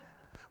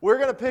We're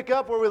going to pick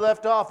up where we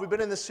left off. We've been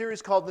in this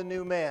series called The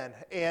New Man,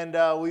 and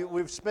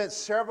we've spent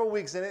several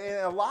weeks, and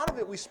a lot of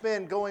it we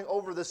spend going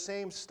over the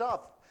same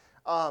stuff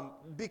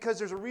because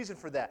there's a reason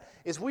for that,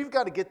 is we've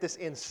got to get this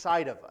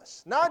inside of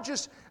us. Not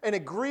just an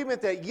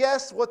agreement that,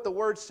 yes, what the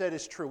Word said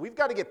is true. We've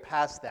got to get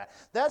past that.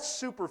 That's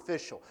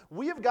superficial.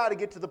 We have got to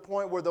get to the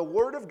point where the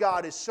Word of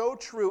God is so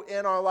true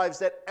in our lives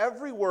that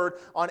every word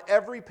on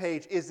every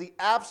page is the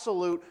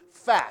absolute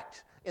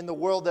fact in the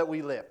world that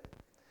we live.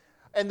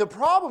 And the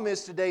problem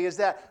is today is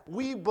that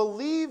we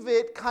believe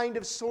it kind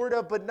of, sort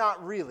of, but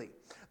not really.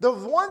 The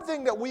one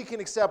thing that we can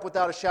accept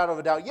without a shadow of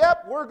a doubt,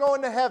 yep, we're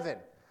going to heaven.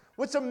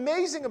 What's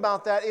amazing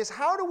about that is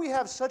how do we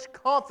have such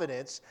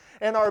confidence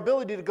in our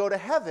ability to go to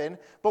heaven,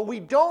 but we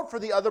don't for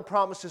the other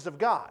promises of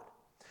God?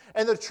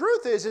 And the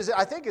truth is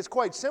I think it's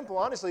quite simple,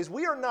 honestly, is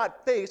we are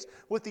not faced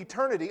with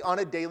eternity on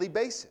a daily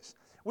basis.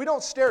 We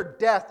don't stare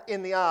death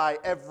in the eye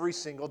every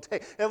single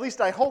day. At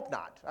least I hope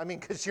not. I mean,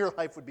 because your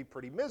life would be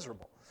pretty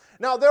miserable.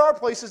 Now, there are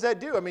places that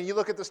do. I mean, you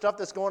look at the stuff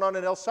that's going on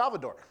in El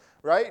Salvador,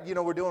 right? You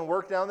know, we're doing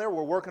work down there.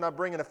 We're working on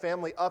bringing a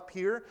family up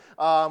here.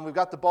 We've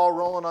got the ball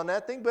rolling on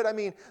that thing. But, I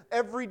mean,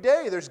 every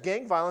day there's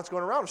gang violence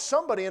going around.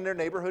 Somebody in their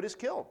neighborhood is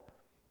killed.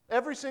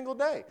 Every single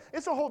day.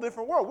 It's a whole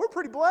different world. We're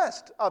pretty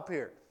blessed up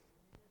here.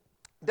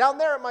 Down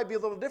there it might be a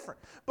little different.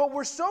 But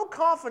we're so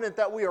confident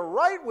that we are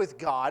right with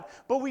God,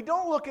 but we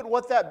don't look at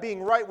what that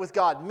being right with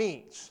God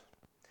means.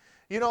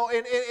 You know,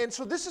 and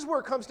so this is where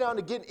it comes down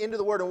to getting into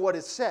the Word and what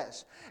it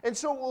says. And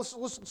so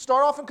we'll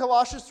start off in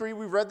Colossians 3.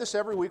 We've read this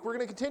every week. We're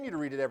going to continue to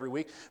read it every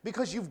week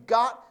because you've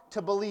got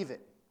to believe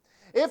it.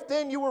 If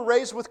then you were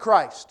raised with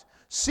Christ,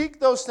 seek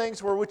those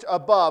things which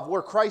above,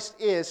 where Christ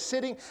is,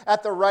 sitting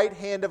at the right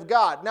hand of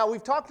God. Now,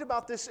 we've talked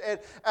about this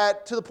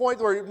to the point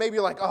where maybe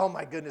you're like, oh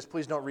my goodness,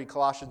 please don't read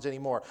Colossians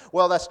anymore.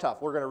 Well, that's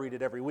tough. We're going to read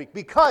it every week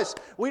because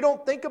we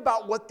don't think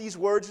about what these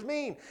words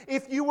mean.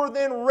 If you were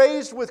then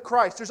raised with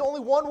Christ, there's only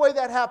one way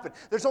that happened.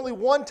 There's only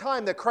one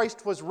time that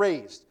Christ was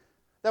raised.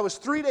 That was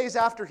 3 days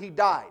after He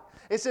died.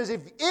 It says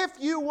if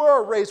you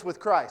were raised with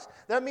Christ,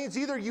 that means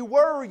either you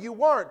were or you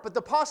weren't, but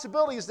the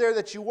possibility is there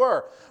that you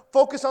were.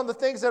 Focus on the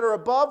things that are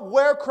above,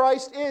 where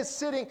Christ is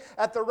sitting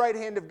at the right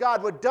hand of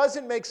God. What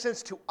doesn't make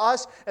sense to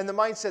us and the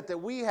mindset that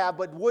we have,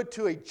 but would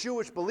to a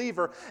Jewish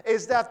believer,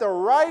 is that the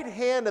right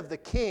hand of the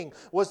king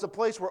was the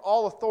place where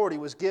all authority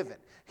was given.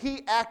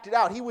 He acted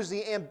out. He was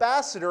the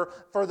ambassador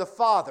for the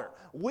Father.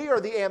 We are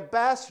the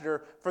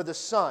ambassador for the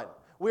Son.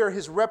 We are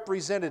His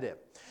representative.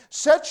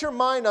 Set your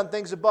mind on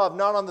things above,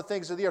 not on the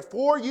things of the earth.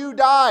 For you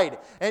died,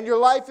 and your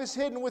life is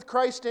hidden with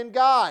Christ in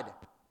God.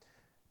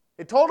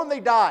 It told them they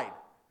died.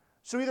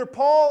 So either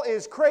Paul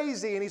is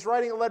crazy and he's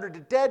writing a letter to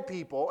dead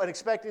people and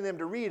expecting them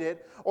to read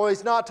it, or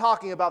he's not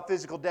talking about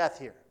physical death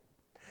here.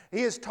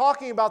 He is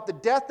talking about the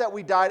death that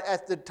we died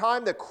at the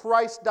time that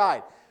Christ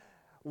died.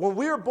 When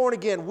we were born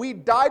again, we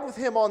died with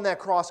Him on that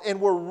cross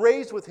and were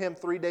raised with Him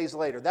 3 days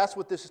later. That's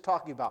what this is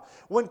talking about.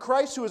 When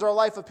Christ, who is our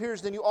life,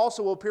 appears, then you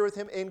also will appear with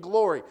Him in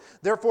glory.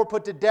 Therefore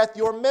put to death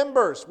your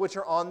members, which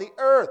are on the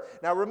earth.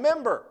 Now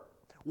remember,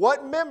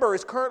 what member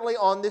is currently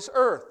on this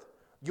earth?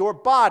 Your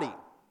body,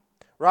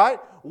 right?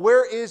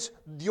 Where is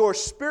your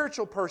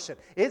spiritual person?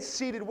 It's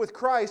seated with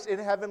Christ in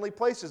heavenly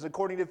places,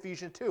 according to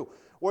Ephesians 2,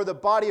 where the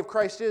body of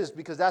Christ is,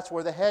 because that's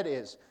where the head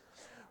is.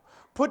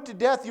 Put to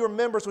death your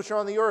members which are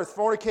on the earth,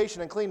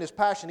 fornication, uncleanness,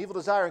 passion, evil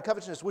desire, and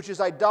covetousness, which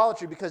is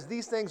idolatry, because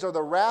these things are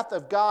the wrath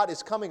of God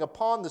is coming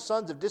upon the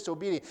sons of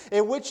disobedience,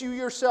 in which you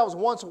yourselves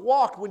once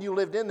walked when you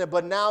lived in them,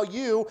 but now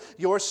you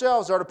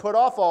yourselves are to put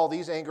off all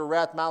these: anger,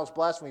 wrath, malice,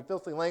 blasphemy,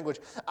 filthy language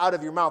out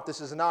of your mouth. This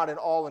is not an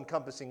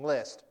all-encompassing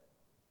list.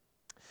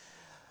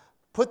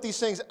 Put these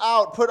things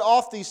out, put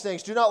off these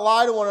things. Do not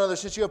lie to one another,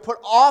 since you have put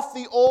off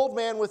the old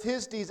man with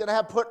his deeds, and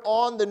have put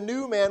on the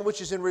new man, which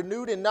is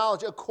renewed in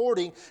knowledge,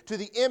 according to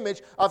the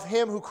image of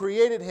Him who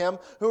created him,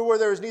 who where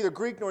there is neither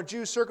Greek nor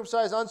Jew,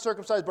 circumcised,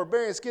 uncircumcised,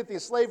 barbarian, Scythian,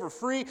 slave, or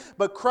free,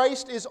 but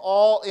Christ is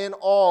all in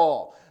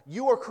all.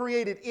 You are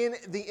created in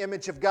the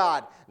image of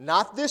God.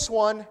 Not this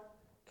one,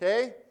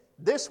 okay?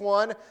 This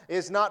one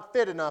is not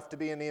fit enough to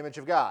be in the image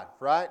of God,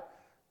 right?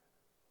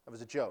 That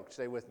was a joke.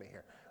 Stay with me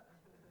here.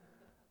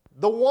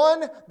 The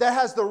one that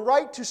has the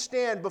right to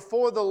stand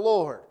before the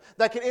Lord,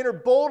 that can enter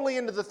boldly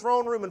into the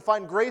throne room and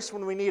find grace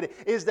when we need it,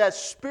 is that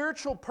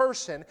spiritual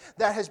person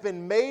that has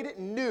been made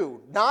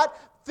new, not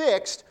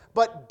fixed,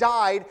 but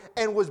died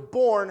and was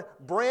born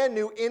brand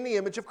new in the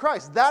image of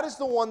Christ. That is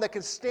the one that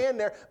can stand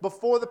there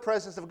before the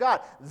presence of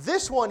God.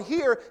 This one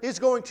here is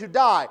going to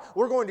die.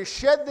 We're going to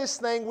shed this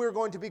thing. We're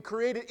going to be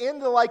created in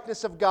the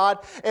likeness of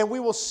God, and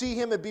we will see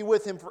Him and be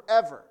with Him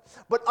forever.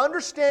 But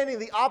understanding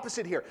the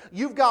opposite here,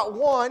 you've got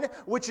one,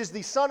 which is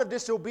the son of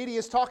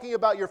disobedience, talking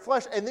about your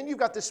flesh, and then you've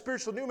got the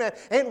spiritual new man,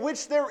 in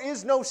which there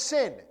is no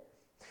sin.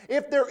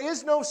 If there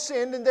is no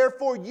sin, then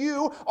therefore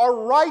you are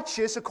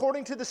righteous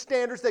according to the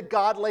standards that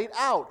God laid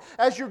out.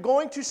 As you're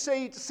going to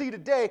see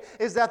today,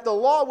 is that the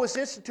law was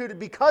instituted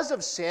because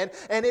of sin,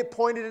 and it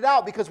pointed it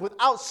out, because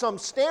without some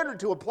standard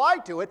to apply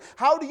to it,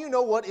 how do you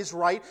know what is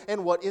right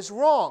and what is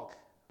wrong?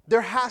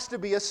 There has to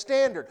be a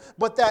standard.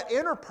 But that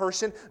inner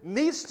person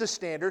needs to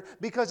standard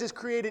because it's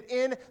created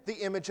in the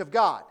image of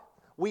God.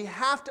 We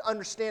have to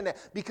understand that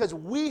because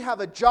we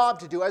have a job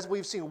to do, as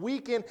we've seen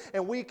week in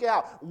and week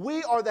out.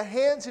 We are the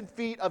hands and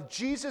feet of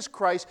Jesus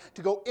Christ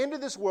to go into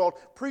this world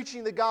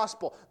preaching the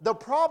gospel. The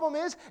problem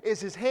is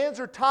his hands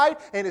are tied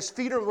and his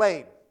feet are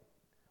lame,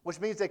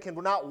 which means they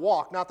cannot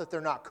walk. Not that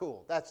they're not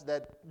cool.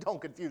 Don't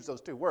confuse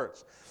those two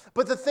words.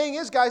 But the thing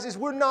is, guys, is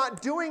we're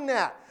not doing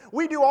that.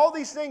 We do all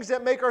these things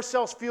that make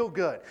ourselves feel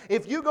good.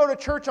 If you go to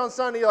church on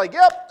Sunday, you're like,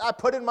 yep, I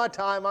put in my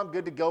time. I'm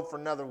good to go for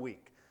another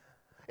week.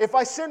 If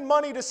I send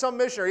money to some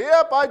missionary,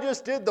 yep, I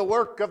just did the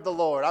work of the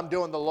Lord. I'm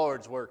doing the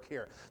Lord's work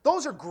here.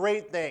 Those are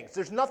great things.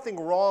 There's nothing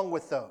wrong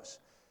with those.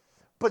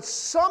 But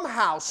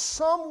somehow,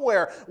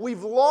 somewhere,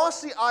 we've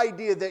lost the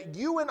idea that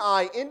you and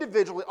I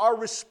individually are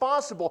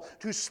responsible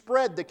to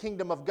spread the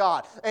kingdom of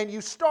God. And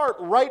you start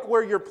right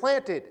where you're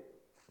planted.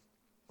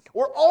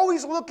 We're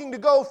always looking to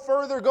go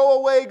further, go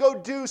away, go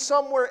do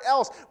somewhere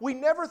else. We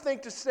never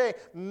think to say,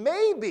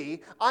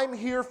 maybe I'm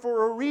here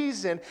for a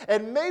reason,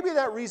 and maybe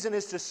that reason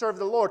is to serve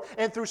the Lord.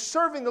 And through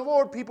serving the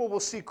Lord, people will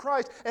see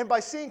Christ, and by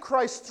seeing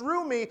Christ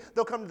through me,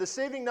 they'll come to the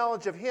saving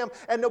knowledge of Him,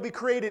 and they'll be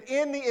created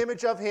in the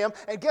image of Him.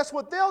 And guess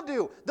what they'll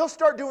do? They'll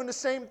start doing the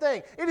same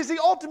thing. It is the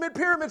ultimate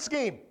pyramid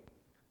scheme.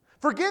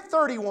 Forget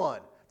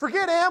 31.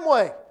 Forget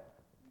Amway.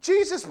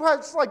 Jesus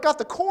has got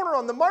the corner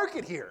on the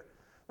market here,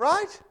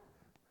 right?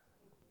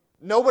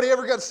 Nobody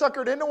ever got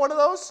suckered into one of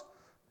those?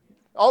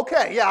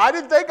 Okay, yeah, I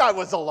didn't think I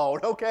was alone,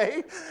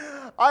 okay?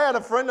 I had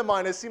a friend of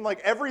mine, it seemed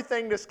like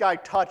everything this guy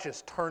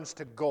touches turns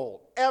to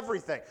gold.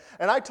 Everything.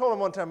 And I told him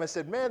one time, I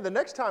said, man, the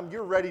next time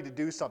you're ready to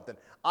do something,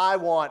 I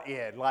want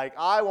in.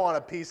 I want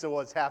a piece of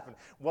what's happened.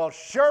 Well,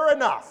 sure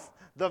enough,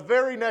 the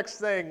very next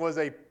thing was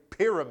a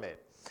pyramid.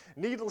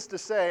 Needless to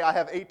say, I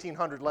have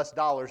 $1,800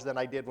 less than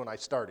I did when I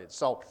started.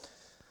 So,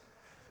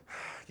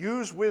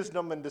 use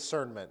wisdom and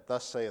discernment,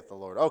 thus saith the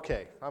Lord.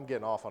 Okay, I'm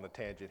getting off on a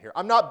tangent here.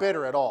 I'm not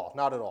bitter at all,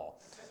 not at all.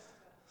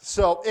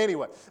 So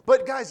anyway,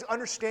 but guys,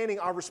 understanding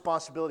our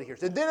responsibility here.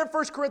 And then in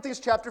 1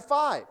 Corinthians chapter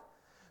 5,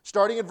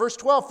 starting in verse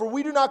 12, for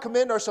we do not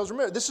commend ourselves.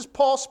 Remember, this is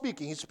Paul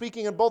speaking. He's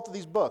speaking in both of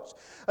these books.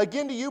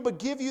 Again to you, but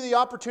give you the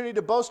opportunity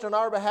to boast on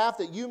our behalf,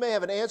 that you may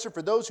have an answer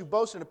for those who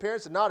boast in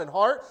appearance and not in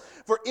heart.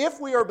 For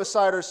if we are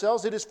beside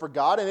ourselves, it is for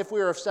God, and if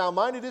we are of sound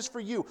mind, it is for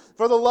you.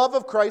 For the love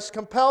of Christ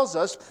compels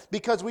us,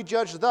 because we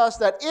judge thus,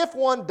 that if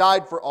one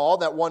died for all,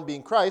 that one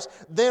being Christ,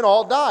 then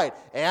all died.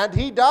 And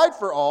He died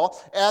for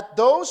all, that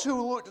those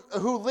who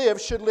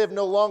live should live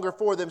no longer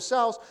for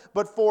themselves,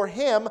 but for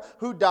Him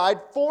who died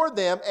for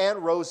them and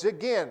rose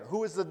again.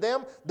 Who is the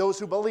them? Those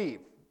who believe.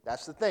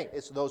 That's the thing.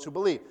 It's those who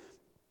believe.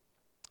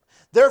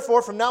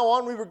 Therefore, from now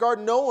on, we regard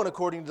no one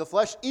according to the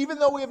flesh, even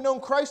though we have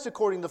known Christ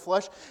according to the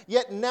flesh,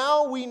 yet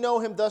now we know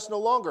Him thus no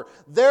longer.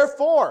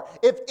 Therefore,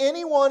 if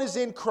anyone is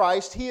in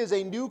Christ, he is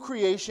a new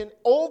creation.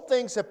 Old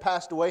things have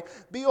passed away.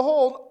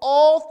 Behold,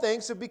 all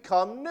things have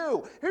become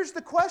new. Here's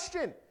the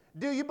question.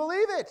 Do you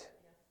believe it?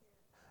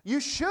 You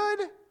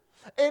should.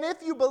 And if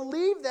you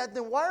believe that,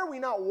 then why are we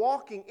not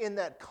walking in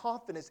that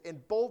confidence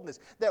and boldness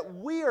that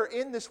we are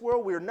in this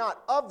world, we are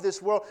not of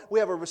this world,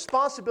 we have a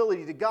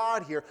responsibility to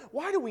God here?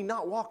 Why do we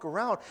not walk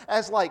around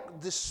as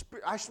like this,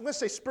 I'm going to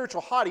say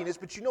spiritual haughtiness,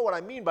 but you know what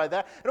I mean by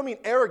that. I don't mean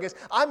arrogance,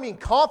 I mean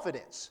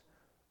confidence.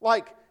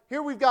 Like,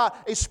 here we've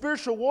got a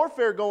spiritual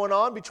warfare going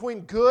on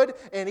between good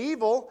and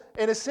evil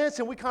in a sense,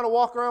 and we kind of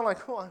walk around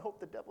like, oh, I hope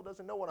the devil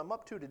doesn't know what I'm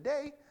up to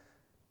today.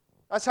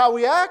 That's how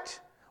we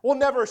act. We'll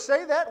never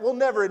say that. We'll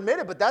never admit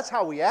it, but that's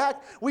how we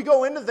act. We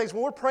go into things,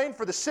 when we're praying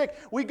for the sick,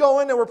 we go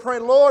in there, we're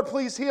praying, Lord,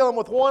 please heal them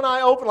with one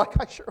eye open, like,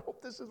 I sure hope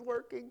this is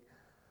working.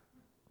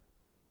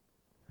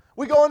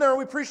 We go in there and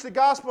we preach the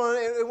gospel,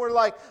 and we're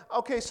like,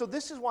 okay, so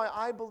this is why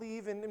I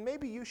believe, and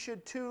maybe you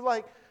should too.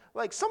 Like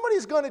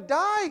somebody's going to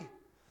die.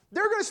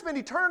 They're going to spend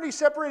eternity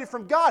separated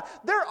from God.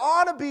 There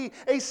ought to be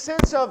a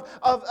sense of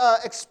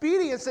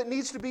expedience that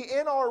needs to be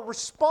in our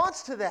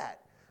response to that.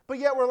 But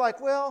yet we're like,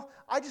 well,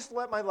 I just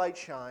let my light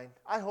shine.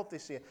 I hope they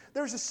see it.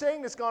 There's a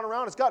saying that's gone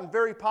around. It's gotten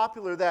very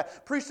popular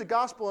that preach the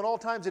gospel in all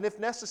times and if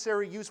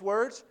necessary, use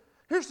words.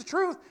 Here's the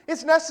truth.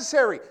 It's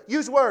necessary.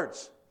 Use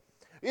words.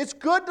 It's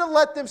good to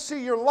let them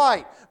see your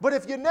light. But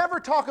if you never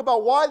talk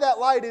about why that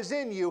light is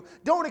in you,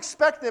 don't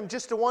expect them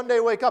just to one day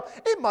wake up.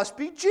 It must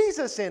be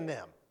Jesus in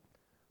them.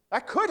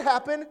 That could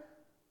happen,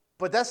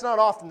 but that's not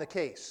often the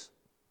case.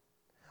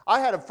 I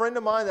had a friend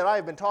of mine that I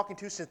have been talking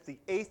to since the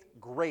 8th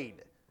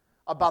grade.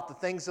 About the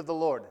things of the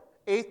Lord.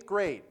 8th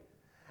grade.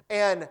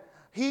 And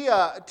he,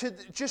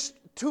 just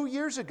 2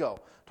 years ago,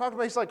 talked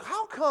about, he's like,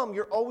 how come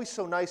you're always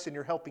so nice and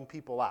you're helping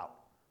people out?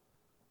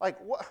 Like,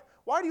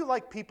 why do you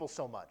like people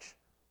so much?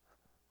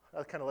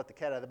 I kind of let the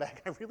cat out of the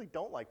bag. I really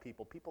don't like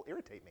people. People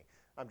irritate me.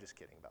 I'm just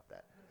kidding about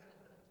that.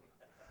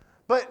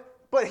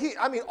 But he,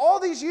 all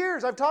these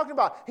years I've talked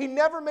about, he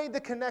never made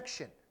the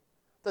connection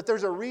that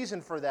there's a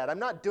reason for that. I'm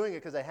not doing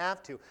it because I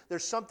have to.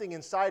 There's something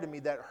inside of me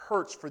that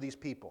hurts for these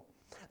people.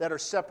 that are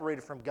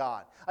separated from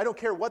God. I don't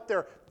care what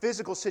their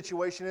physical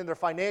situation and their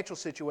financial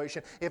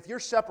situation. If you're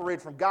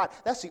separated from God,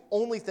 that's the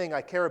only thing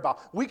I care about.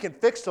 We can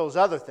fix those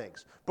other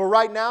things. But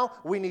right now,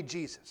 we need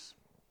Jesus.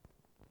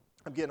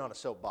 I'm getting on a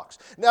soapbox.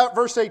 Now,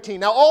 verse 18.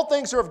 Now, all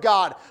things are of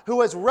God,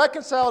 who has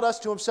reconciled us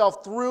to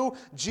himself through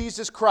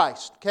Jesus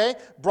Christ. Okay?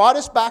 Brought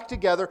us back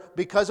together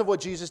because of what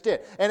Jesus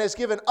did. And has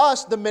given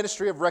us the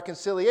ministry of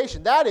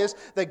reconciliation. That is,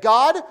 that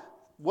God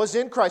was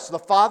in Christ. The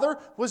Father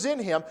was in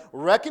him,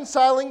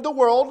 reconciling the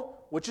world,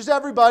 which is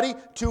everybody,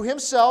 to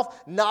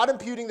himself, not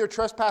imputing their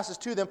trespasses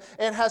to them,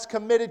 and has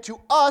committed to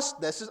us,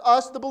 this is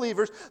us, the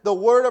believers, the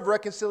word of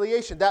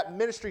reconciliation, that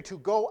ministry to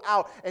go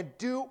out and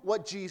do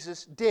what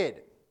Jesus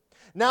did.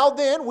 Now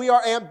then, we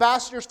are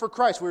ambassadors for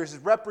Christ. We're his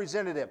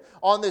representative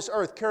on this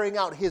earth, carrying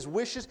out his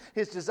wishes,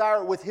 his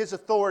desire with his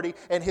authority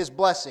and his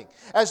blessing.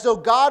 As though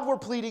God were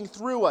pleading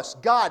through us,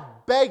 God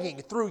begging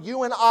through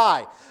you and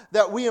I,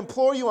 that we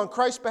implore you on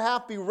Christ's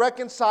behalf, be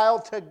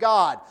reconciled to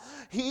God.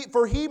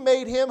 For he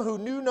made him who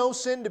knew no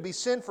sin to be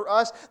sin for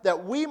us,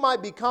 that we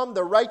might become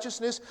the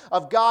righteousness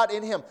of God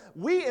in him.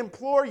 We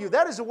implore you.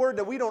 That is a word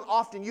that we don't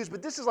often use,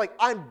 but this is like,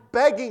 I'm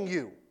begging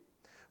you.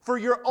 For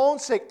your own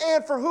sake.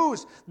 And for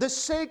whose? The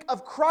sake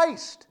of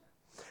Christ.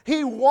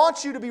 He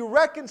wants you to be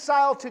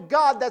reconciled to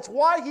God. That's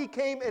why he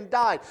came and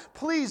died.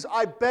 Please,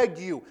 I beg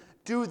you,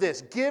 do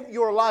this. Give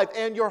your life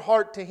and your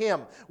heart to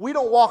him. We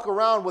don't walk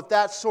around with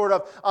that sort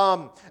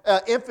of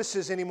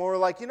emphasis anymore.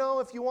 Like,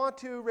 if you want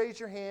to, raise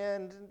your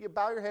hand, you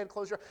bow your head,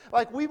 close your eyes.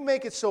 Like, we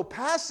make it so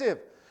passive.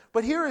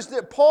 But here is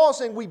Paul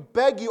saying, we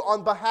beg you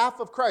on behalf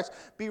of Christ,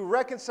 be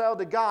reconciled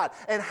to God.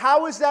 And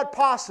how is that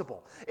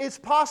possible? It's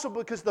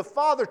possible because the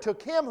Father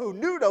took him who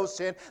knew no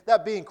sin,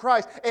 that being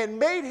Christ, and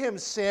made him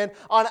sin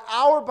on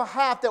our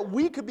behalf that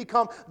we could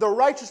become the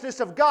righteousness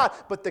of God.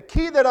 But the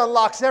key that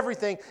unlocks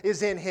everything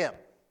is in him.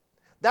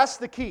 That's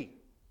the key.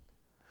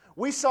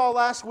 We saw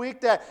last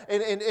week that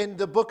in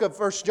the book of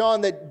 1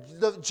 John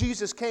that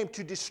Jesus came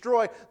to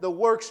destroy the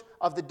works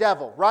of the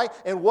devil, right?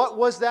 And what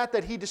was that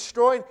he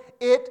destroyed?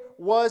 It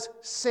was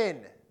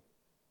sin.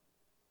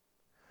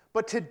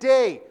 But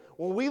today,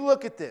 when we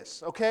look at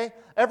this, okay,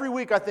 every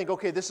week I think,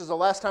 okay, this is the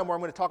last time where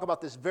I'm going to talk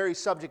about this very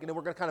subject, and then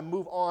we're going to kind of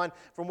move on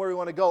from where we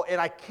want to go. And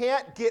I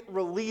can't get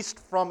released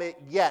from it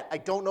yet. I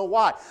don't know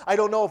why. I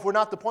don't know if we're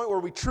not at the point where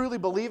we truly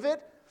believe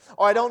it,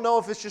 or I don't know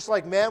if it's just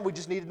like, man, we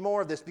just needed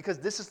more of this, because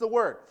this is the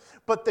word.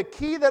 But the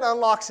key that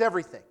unlocks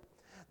everything,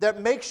 that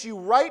makes you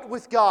right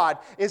with God,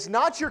 is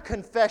not your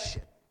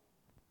confession.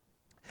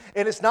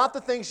 And it's not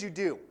the things you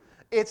do.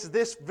 It's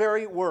this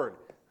very word,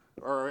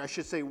 or I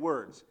should say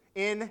words,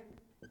 in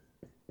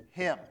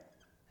him.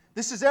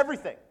 This is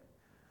everything.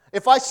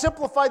 If I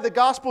simplify the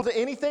gospel to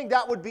anything,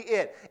 that would be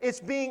it.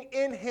 It's being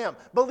in him,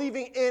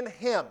 believing in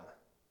him.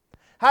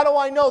 How do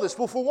I know this?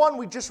 Well, for one,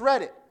 we just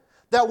read it.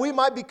 That we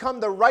might become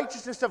the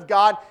righteousness of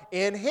God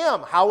in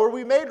him. How are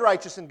we made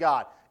righteous in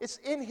God? It's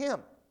in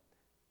him.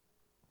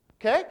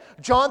 Okay?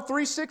 John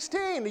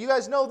 3:16. You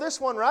guys know this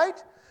one,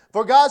 right?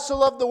 For God so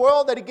loved the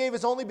world that he gave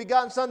his only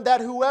begotten Son, that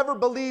whoever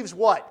believes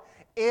what?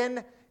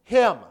 In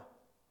him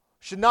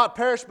should not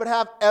perish but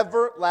have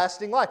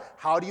everlasting life.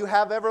 How do you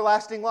have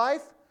everlasting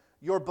life?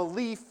 Your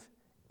belief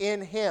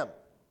in him.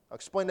 I'll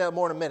explain that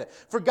more in a minute.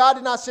 For God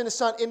did not send his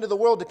Son into the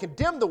world to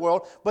condemn the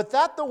world, but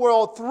that the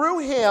world through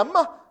him,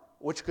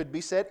 which could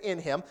be said in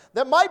him,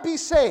 that might be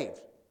saved.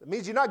 It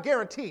means you're not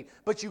guaranteed,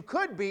 but you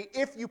could be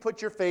if you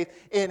put your faith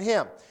in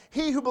him.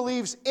 He who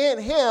believes in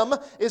him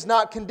is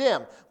not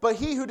condemned, but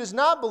he who does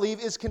not believe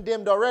is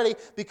condemned already,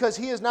 because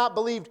he has not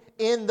believed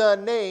in the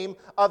name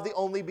of the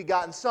only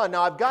begotten Son.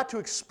 Now, I've got to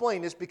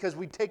explain this because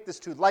we take this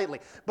too lightly,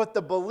 but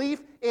the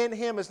belief in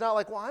him is not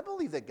like, well, I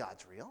believe that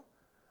God's real.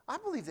 I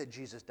believe that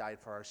Jesus died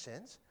for our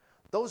sins.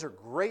 Those are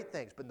great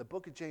things, but in the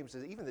book of James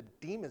says even the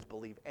demons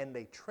believe and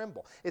they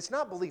tremble. It's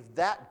not believe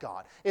that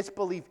God, it's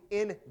believe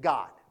in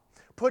God.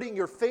 Putting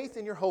your faith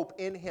and your hope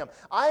in him.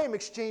 I am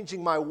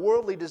exchanging my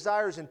worldly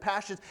desires and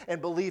passions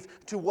and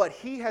belief to what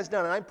he has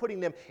done, and I'm putting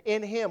them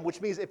in him,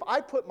 which means if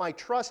I put my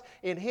trust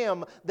in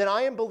him, then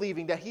I am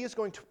believing that he is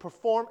going to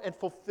perform and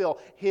fulfill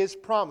his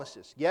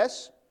promises.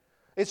 Yes?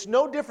 It's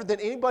no different than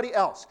anybody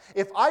else.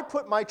 If I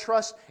put my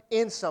trust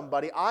in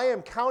somebody, I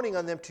am counting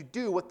on them to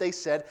do what they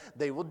said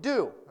they will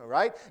do. All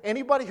right?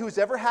 Anybody who's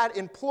ever had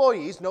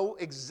employees know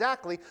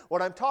exactly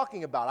what I'm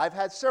talking about. I've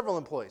had several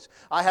employees.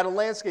 I had a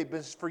landscape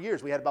business for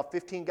years. We had about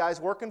 15 guys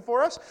working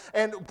for us.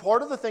 And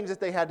part of the things that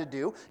they had to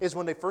do is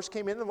when they first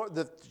came in,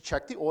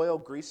 check the oil,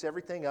 grease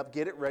everything up,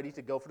 get it ready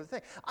to go for the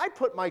thing. I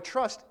put my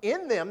trust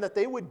in them that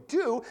they would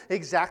do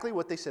exactly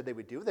what they said they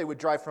would do. They would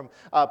drive from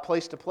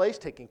place to place,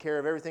 taking care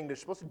of everything they're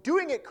supposed to,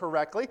 doing it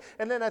correctly,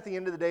 and then at the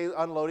end of the day,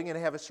 unloading and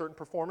have a certain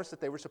performance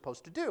that they were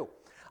supposed to do.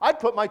 I'd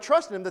put my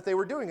trust in them that they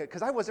were doing it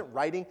because I wasn't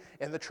riding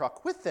in the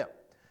truck with them.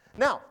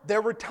 Now,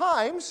 there were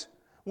times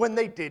when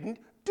they didn't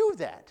do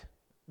that.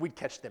 We'd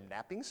catch them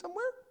napping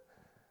somewhere.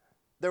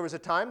 There was a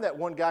time that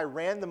one guy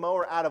ran the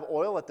mower out of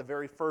oil at the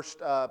very first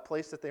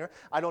place that they were.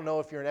 I don't know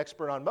if you're an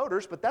expert on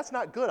motors, but that's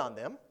not good on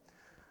them.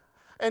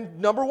 And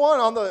number one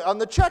on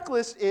the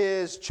checklist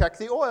is check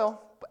the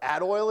oil.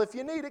 add oil if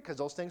you need it, because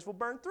those things will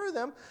burn through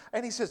them.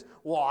 And he says,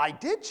 well, I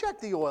did check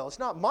the oil. It's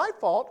not my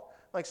fault.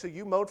 Like, so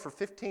you mowed for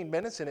 15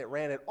 minutes and it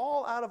ran it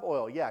all out of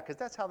oil. Yeah, because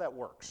that's how that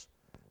works,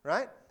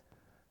 right?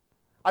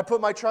 I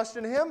put my trust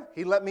in him.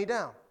 He let me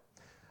down.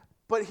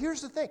 But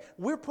here's the thing.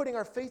 We're putting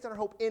our faith and our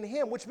hope in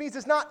him, which means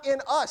it's not in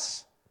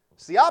us.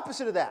 It's the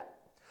opposite of that.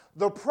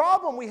 The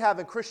problem we have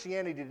in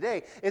Christianity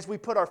today is we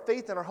put our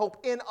faith and our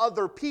hope in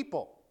other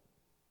people.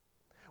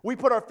 We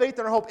put our faith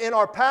and our hope in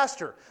our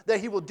pastor, that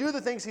he will do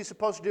the things he's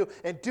supposed to do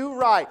and do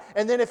right.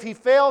 And then if he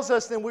fails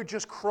us, then we're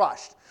just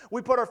crushed.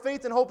 We put our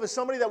faith and hope in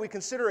somebody that we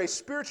consider a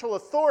spiritual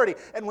authority.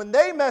 And when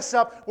they mess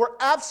up, we're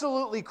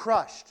absolutely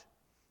crushed.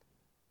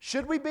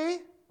 Should we be?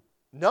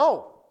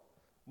 No.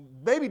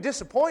 Maybe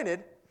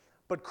disappointed,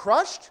 but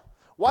crushed?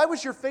 Why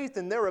was your faith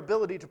in their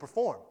ability to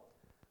perform?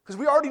 Because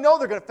we already know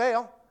they're going to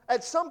fail.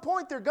 At some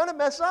point, they're going to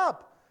mess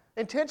up.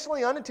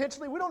 Intentionally,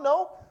 unintentionally, we don't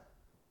know.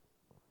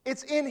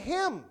 It's in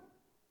him.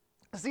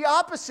 It's the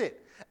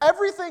opposite.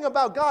 Everything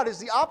about God is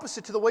the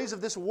opposite to the ways of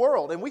this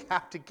world, and we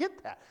have to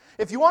get that.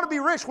 If you want to be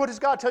rich, what does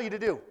God tell you to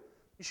do?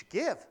 You should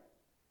give.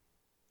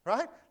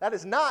 Right? That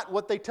is not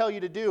what they tell you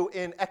to do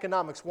in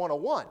Economics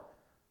 101.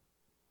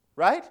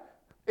 Right?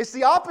 It's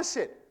the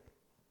opposite.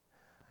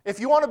 If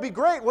you want to be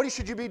great, what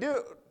should you be doing?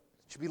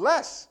 It should be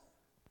less.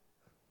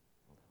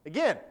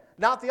 Again,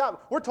 not the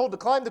opposite. We're told to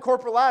climb the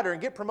corporate ladder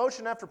and get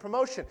promotion after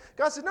promotion.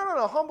 God says,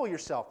 no, humble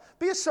yourself.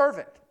 Be a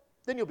servant.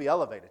 Then you'll be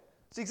elevated.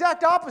 It's the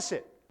exact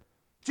opposite.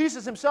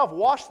 Jesus himself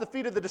washed the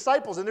feet of the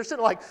disciples, and they're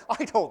sitting like,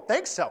 I don't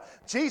think so.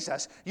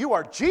 Jesus, you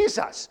are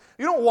Jesus.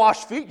 You don't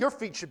wash feet. Your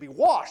feet should be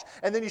washed.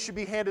 And then you should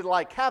be handed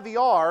like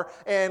caviar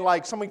and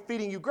like someone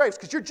feeding you grapes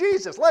because you're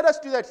Jesus. Let us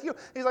do that to you.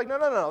 He's like,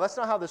 no, that's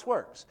not how this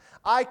works.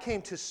 I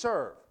came to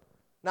serve,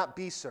 not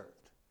be served.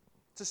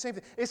 It's the same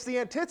thing. It's the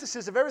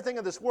antithesis of everything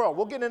in this world.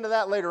 We'll get into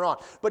that later on.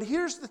 But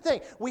here's the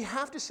thing. We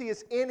have to see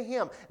it's in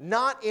him,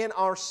 not in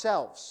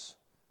ourselves.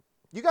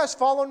 You guys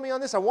following me on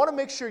this? I want to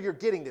make sure you're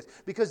getting this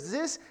because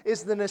this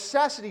is the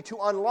necessity to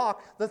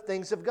unlock the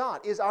things of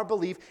God, is our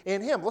belief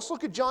in him. Let's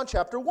look at John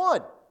chapter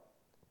 1,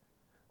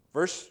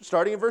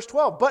 starting in verse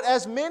 12. But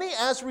as many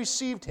as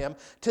received him,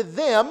 to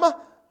them,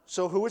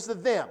 so who is the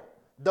them?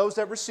 Those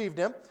that received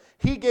him,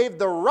 he gave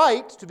the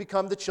right to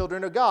become the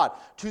children of God.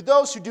 To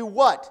those who do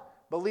what?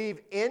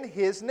 Believe in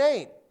his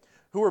name,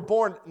 who were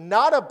born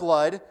not of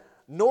blood,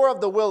 nor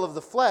of the will of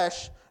the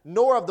flesh,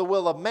 nor of the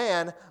will of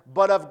man,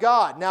 but of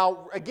God.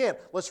 Now, again,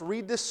 let's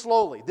read this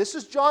slowly. This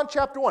is John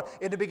chapter 1.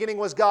 In the beginning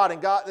was God,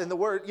 and the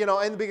Word, in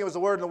the beginning was the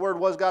Word, and the Word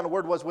was God, and the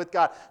Word was with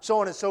God, so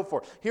on and so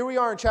forth. Here we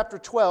are in chapter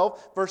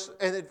 12,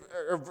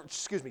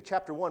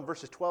 chapter 1,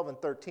 verses 12 and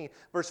 13.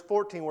 Verse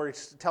 14, where he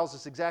tells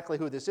us exactly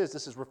who this is.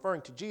 This is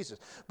referring to Jesus.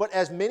 But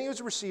as many as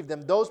received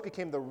them, those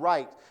became the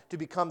right to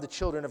become the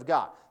children of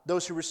God.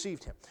 Those who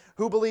received him.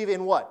 Who believe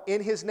in what?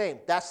 In his name.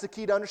 That's the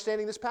key to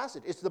understanding this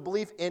passage. It's the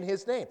belief in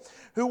his name.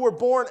 Who were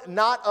born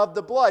not of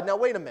the blood. Now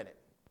wait a minute.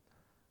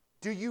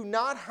 Do you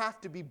not have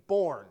to be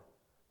born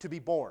to be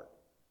born?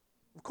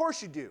 Of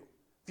course you do.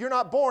 If you're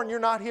not born, you're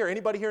not here.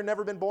 Anybody here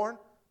never been born?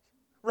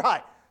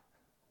 Right.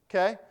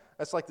 Okay?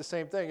 That's like the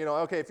same thing.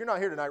 Okay, if you're not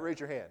here tonight, raise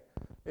your hand.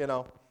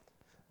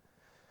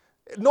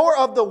 Nor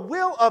of the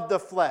will of the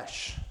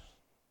flesh,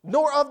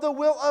 nor of the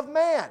will of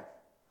man,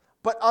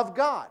 but of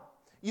God.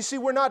 You see,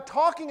 we're not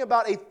talking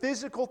about a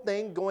physical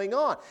thing going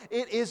on.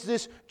 It is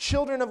this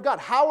children of God.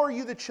 How are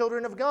you the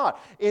children of God?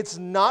 It's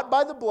not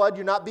by the blood.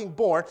 You're not being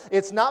born.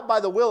 It's not by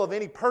the will of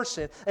any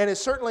person. And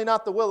it's certainly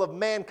not the will of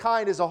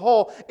mankind as a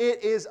whole.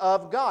 It is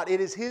of God.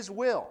 It is his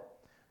will.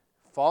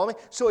 Follow me?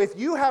 So if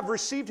you have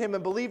received him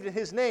and believed in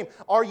his name,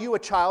 are you a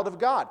child of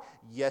God?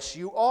 Yes,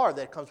 you are.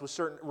 That comes with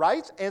certain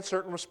rights and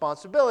certain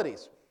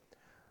responsibilities.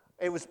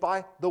 It was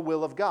by the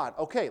will of God.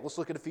 Okay, let's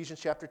look at Ephesians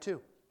chapter 2.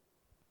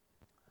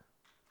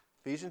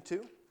 Ephesians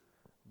 2,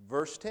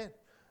 verse 10.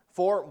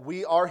 For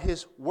we are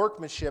his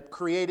workmanship,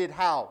 created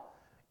how?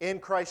 In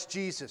Christ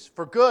Jesus.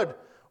 For good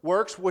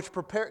works which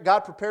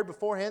God prepared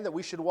beforehand that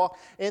we should walk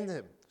in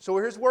them. So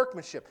we're his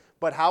workmanship.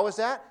 But how is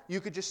that?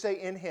 You could just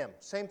say in him.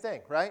 Same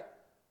thing, right?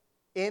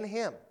 In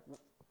him.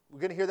 We're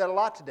going to hear that a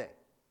lot today.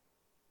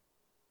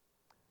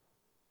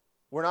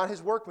 We're not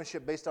his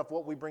workmanship based off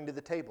what we bring to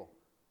the table.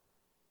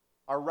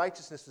 Our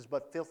righteousness is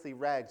but filthy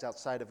rags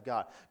outside of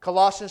God.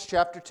 Colossians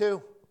chapter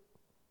 2.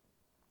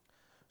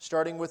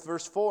 Starting with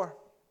verse 4.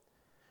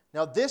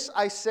 Now this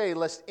I say,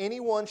 lest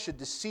anyone should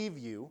deceive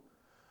you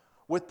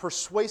with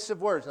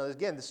persuasive words. Now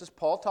again, this is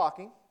Paul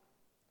talking.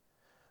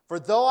 For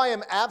though I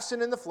am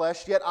absent in the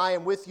flesh, yet I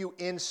am with you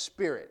in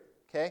spirit.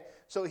 Okay?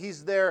 So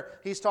he's there,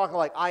 he's talking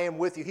like, I am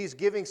with you. He's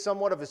giving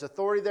somewhat of his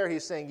authority there.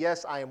 He's saying,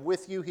 yes, I am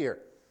with you here.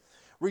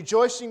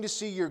 Rejoicing to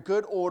see your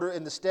good order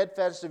and the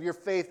steadfastness of your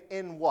faith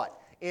in what?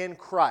 In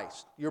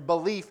Christ. Your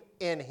belief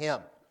in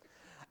him.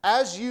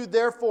 As you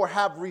therefore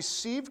have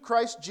received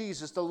Christ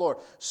Jesus the Lord,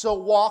 so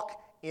walk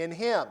in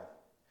him,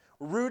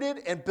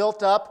 rooted and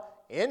built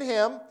up in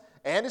him,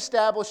 and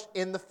established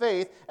in the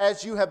faith,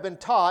 as you have been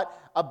taught,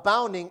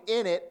 abounding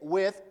in it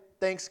with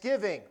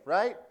thanksgiving,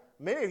 right?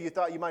 Many of you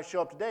thought you might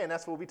show up today, and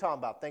that's what we'll be talking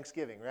about,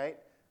 Thanksgiving, right?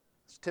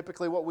 It's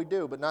typically what we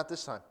do, but not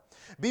this time.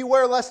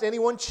 Beware lest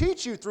anyone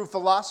cheat you through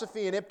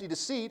philosophy and empty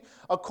deceit,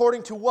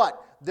 according to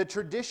what? The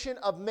tradition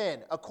of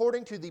men,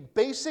 according to the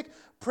basic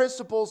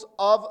principles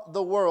of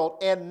the world,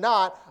 and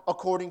not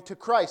according to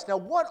Christ. Now,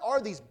 what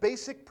are these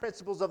basic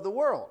principles of the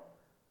world?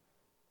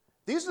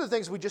 These are the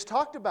things we just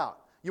talked about.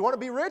 You want to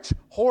be rich?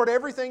 Hoard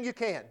everything you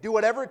can. Do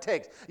whatever it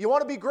takes. You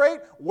want to be great?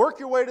 Work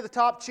your way to the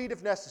top, cheat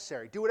if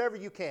necessary. Do whatever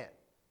you can.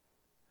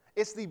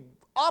 It's the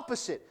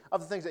opposite of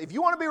the things. If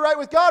you want to be right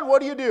with God,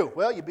 what do?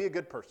 Well, you be a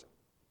good person.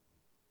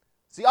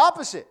 It's the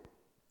opposite.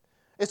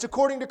 It's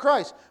according to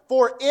Christ.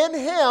 For in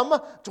Him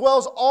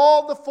dwells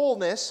all the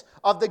fullness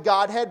of the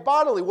Godhead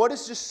bodily. What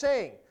is this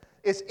saying?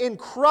 It's in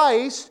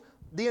Christ,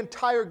 the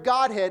entire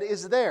Godhead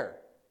is there.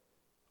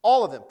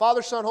 All of them.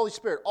 Father, Son, Holy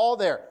Spirit, all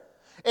there.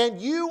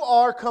 And you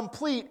are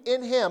complete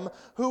in Him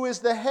who is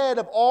the head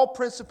of all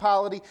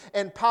principality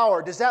and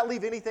power. Does that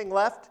leave anything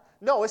left?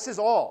 No, this is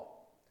all.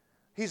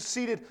 He's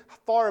seated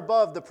far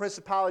above the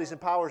principalities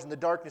and powers in the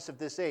darkness of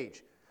this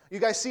age. You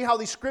guys see how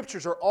these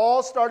scriptures are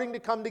all starting to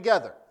come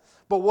together.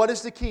 But what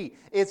is the key?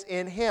 It's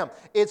in Him.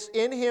 It's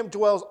in Him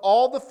dwells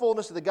all the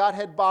fullness of the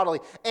Godhead bodily.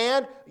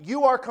 And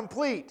you are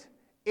complete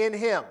in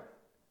Him.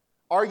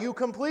 Are you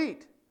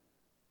complete?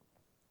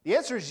 The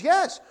answer is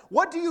yes.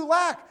 What do you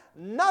lack?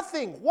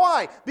 Nothing.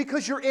 Why?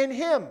 Because you're in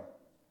Him.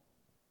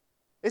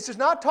 This is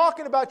not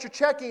talking about your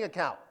checking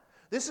account.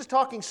 This is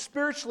talking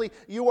spiritually.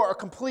 You are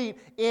complete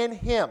in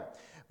Him.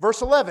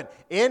 Verse 11,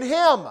 in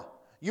Him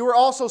you were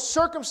also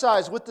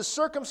circumcised with the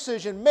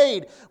circumcision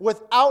made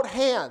without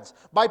hands,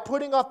 by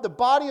putting off the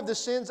body of the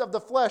sins of the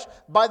flesh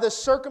by the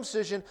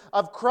circumcision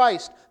of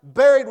Christ,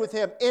 buried with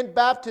Him in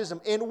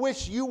baptism, in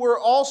which you were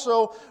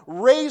also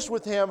raised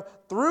with Him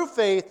through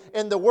faith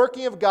in the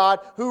working of God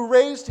who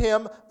raised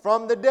Him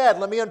from the dead.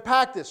 Let me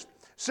unpack this.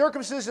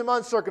 Circumcision,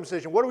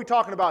 uncircumcision. What are we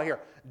talking about here?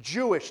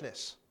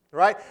 Jewishness,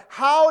 right?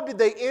 How did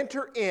they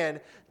enter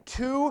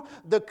into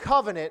the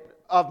covenant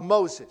of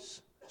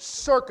Moses?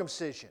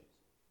 Circumcision.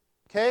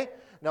 Okay?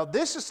 Now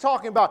this is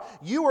talking about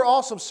you were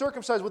also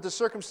circumcised with the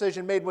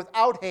circumcision made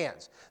without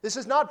hands. This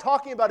is not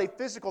talking about a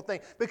physical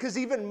thing, because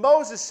even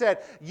Moses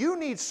said you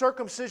need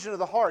circumcision of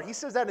the heart. He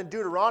says that in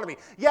Deuteronomy.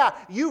 Yeah,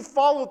 you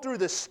follow through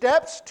the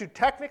steps to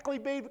technically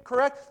be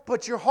correct,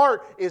 but your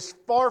heart is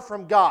far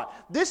from God.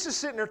 This is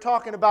sitting there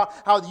talking about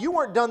how you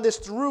weren't done this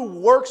through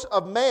works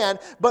of man,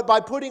 but by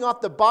putting off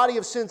the body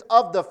of sins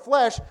of the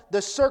flesh,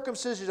 the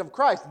circumcision of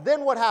Christ.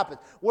 Then what happens?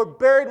 We're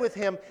buried with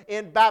Him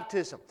in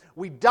baptism.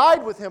 We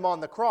died with Him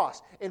on the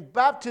cross. In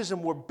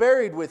baptism, we're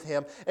buried with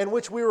Him, in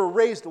which we were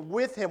raised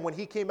with Him when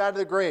He came out of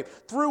the grave.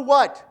 Through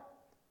what?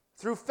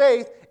 Through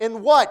faith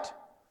in what?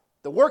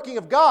 The working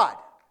of God.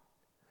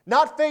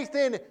 Not faith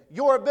in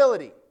your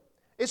ability.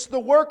 It's the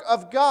work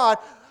of God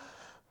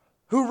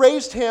who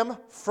raised Him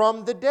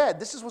from the dead.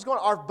 This is what's going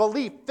on. Our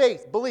belief,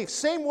 faith, belief.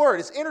 Same word.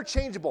 It's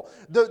interchangeable.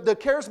 The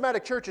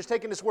charismatic church has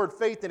taken this word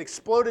faith and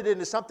exploded it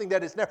into something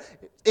that is never.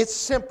 It's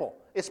simple.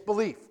 It's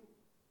belief.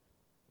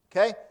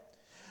 Okay?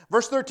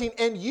 Verse 13,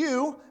 and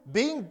you,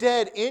 being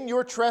dead in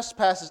your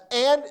trespasses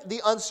and the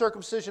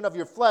uncircumcision of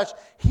your flesh,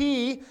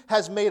 He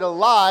has made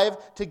alive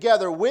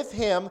together with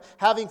Him,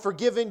 having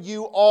forgiven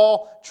you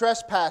all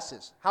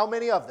trespasses. How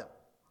many of them?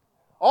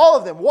 All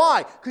of them.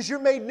 Why? Because you're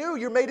made new.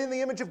 You're made in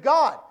the image of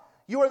God.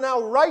 You are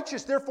now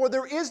righteous. Therefore,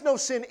 there is no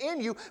sin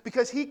in you,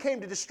 because He came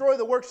to destroy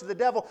the works of the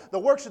devil. The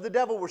works of the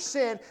devil were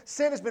sin.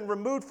 Sin has been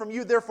removed from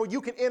you. Therefore,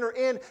 you can enter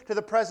into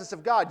the presence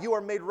of God. You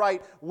are made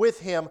right with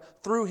Him,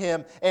 through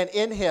Him, and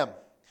in Him.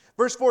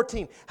 Verse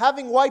 14,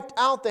 having wiped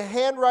out the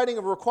handwriting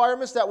of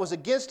requirements that was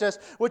against us,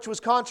 which was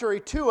contrary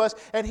to us,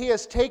 and He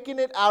has taken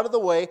it out of the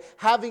way,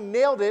 having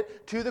nailed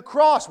it to the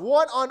cross.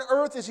 What on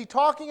earth is He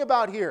talking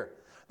about here?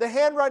 The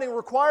handwriting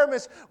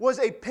requirements was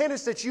a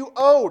penance that you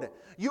owed.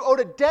 You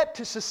owed a debt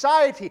to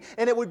society,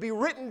 and it would be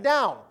written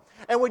down.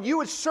 And when you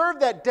would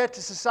serve that debt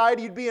to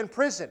society, you'd be in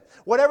prison,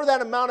 whatever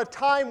that amount of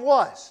time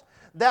was.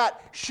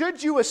 That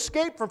should you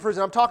escape from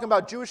prison, I'm talking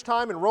about Jewish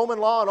time and Roman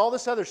law and all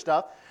this other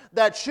stuff,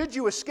 that should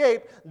you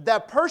escape,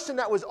 that person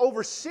that was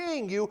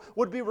overseeing you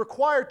would be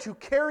required to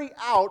carry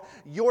out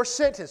your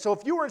sentence. So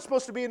if you were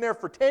supposed to be in there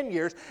for 10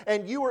 years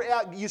and you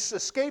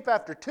escape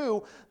after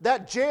 2,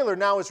 that jailer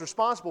now is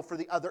responsible for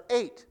the other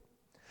 8.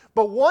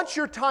 But once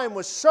your time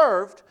was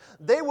served,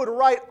 they would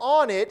write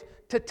on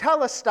it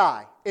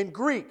tetelestai in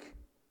Greek,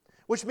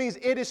 which means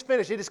it is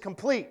finished, it is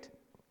complete.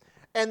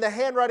 And the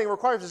handwriting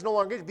requirements is no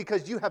longer,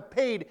 because you have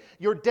paid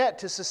your debt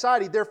to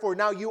society. Therefore,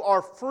 now you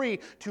are free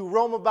to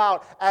roam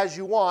about as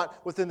you want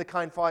within the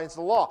confines of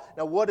the law.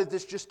 Now, what did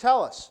this just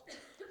tell us?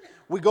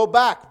 We go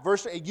back,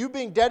 verse 8, you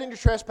being dead in your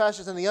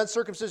trespasses and the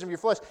uncircumcision of your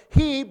flesh,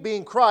 He,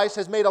 being Christ,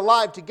 has made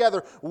alive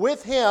together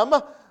with Him,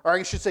 or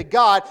I should say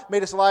God,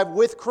 made us alive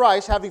with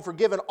Christ, having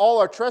forgiven all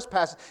our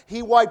trespasses.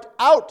 He wiped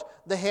out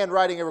the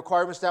handwriting of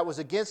requirements that was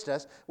against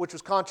us, which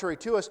was contrary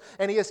to us,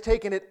 and He has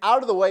taken it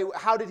out of the way.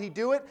 How did He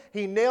do it?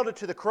 He nailed it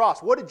to the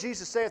cross. What did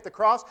Jesus say at the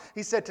cross?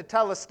 He said,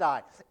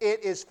 tetelestai,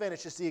 it is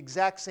finished. It's the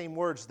exact same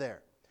words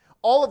there.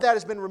 All of that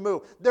has been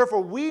removed.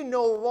 Therefore, we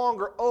no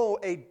longer owe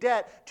a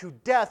debt to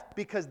death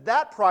because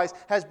that price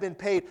has been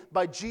paid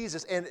by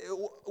Jesus. And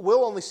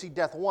we'll only see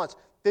death once,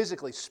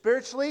 physically.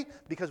 Spiritually,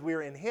 because we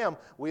are in Him,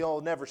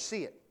 we'll never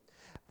see it.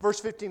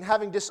 Verse 15,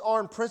 having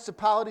disarmed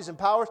principalities and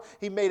powers,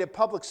 He made a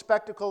public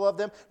spectacle of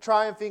them,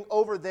 triumphing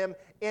over them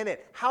in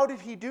it. How did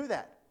He do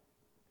that?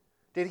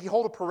 Did He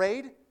hold a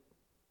parade?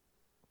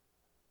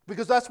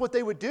 Because that's what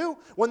they would do.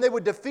 When they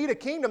would defeat a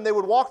kingdom, they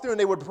would walk through and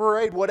they would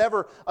parade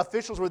whatever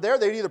officials were there.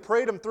 They'd either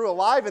parade them through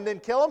alive and then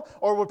kill them,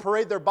 or would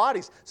parade their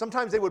bodies.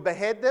 Sometimes they would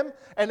behead them,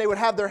 and they would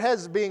have their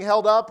heads being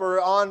held up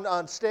or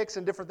on sticks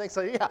and different things.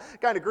 So yeah,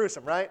 kind of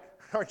gruesome, right?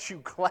 Aren't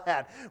you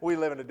glad we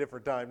live in a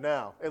different time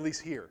now, at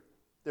least here?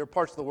 There are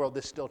parts of the world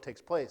this still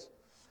takes place.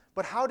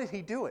 But how did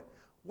He do it?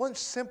 One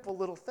simple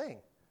little thing.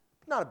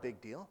 Not a big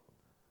deal.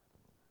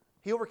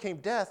 He overcame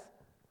death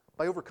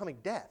by overcoming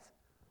death.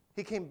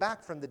 He came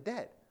back from the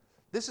dead.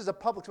 This is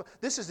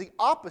the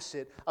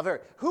opposite of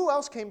Eric. Who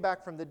else came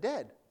back from the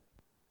dead?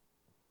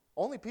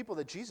 Only people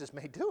that Jesus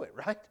may do it,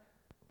 right?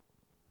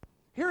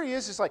 Here He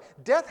is, it's like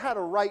death had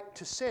a right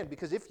to sin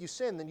because if you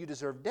sin, then you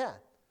deserve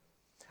death.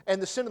 And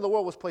the sin of the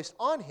world was placed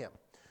on Him.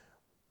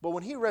 But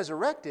when He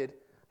resurrected,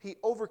 He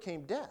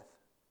overcame death.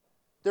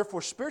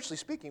 Therefore, spiritually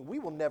speaking, we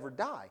will never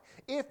die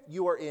if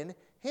you are in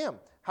Him.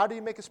 How did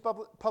He make a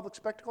public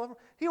spectacle of Him?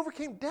 He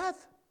overcame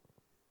death.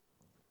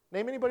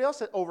 Name anybody else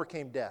that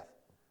overcame death.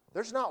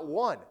 There's not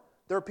one.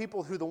 There are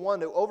people who the one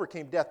who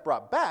overcame death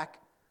brought back,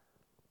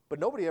 but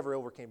nobody ever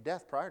overcame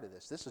death prior to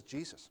this. This is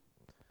Jesus.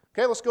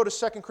 Okay, let's go to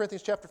 2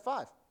 Corinthians chapter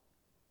 5.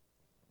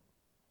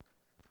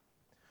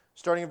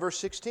 Starting in verse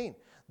 16.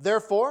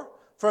 Therefore,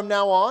 from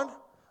now on,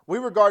 we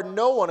regard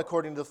no one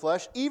according to the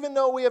flesh, even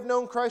though we have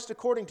known Christ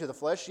according to the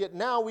flesh, yet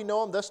now we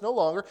know Him thus no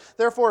longer.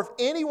 Therefore, if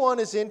anyone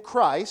is in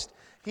Christ,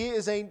 he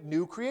is a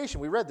new creation.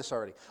 We read this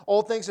already.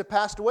 Old things have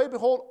passed away.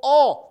 Behold,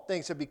 all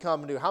things have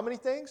become new. How many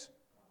things?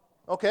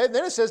 Okay,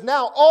 then it says,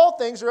 now all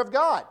things are of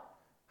God.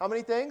 How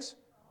many things?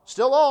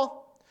 Still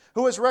all.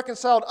 Who has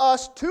reconciled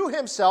us to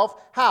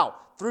Himself. How?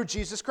 Through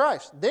Jesus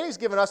Christ. Then He's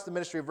given us the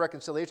ministry of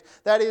reconciliation.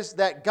 That is,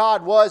 that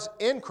God was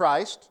in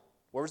Christ.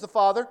 Where was the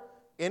Father?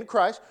 In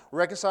Christ.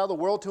 Reconciled the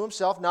world to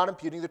Himself, not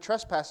imputing the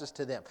trespasses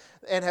to them.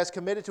 And has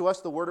committed to us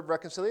the word of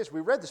reconciliation.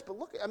 We read this, but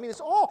look, I mean, it's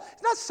all.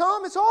 It's not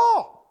some, it's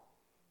all.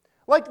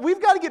 Like,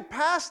 we've got to get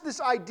past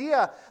this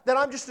idea that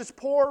I'm just this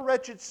poor,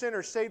 wretched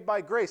sinner saved by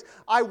grace.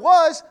 I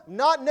was,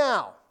 not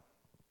now.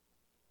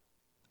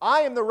 I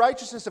am the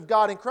righteousness of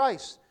God in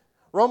Christ.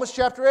 Romans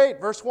chapter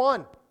 8, verse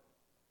 1.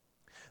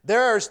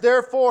 There is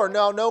therefore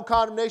now no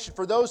condemnation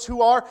for those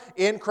who are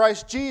in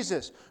Christ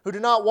Jesus, who do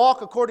not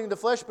walk according to the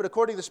flesh, but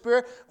according to the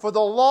Spirit. For the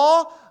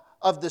law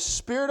of the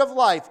Spirit of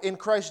life in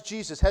Christ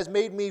Jesus has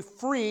made me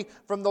free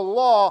from the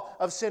law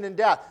of sin and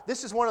death.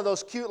 This is one of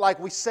those cute, like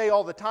we say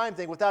all the time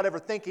thing without ever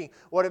thinking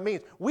what it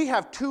means. We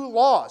have two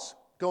laws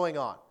going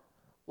on.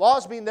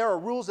 Laws mean there are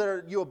rules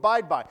that you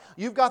abide by.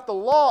 You've got the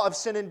law of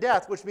sin and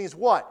death, which means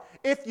what?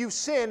 If you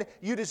sin,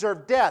 you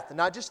deserve death,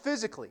 not just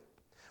physically.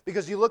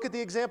 Because you look at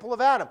the example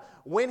of Adam.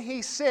 When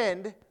he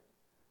sinned,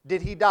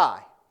 did he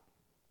die?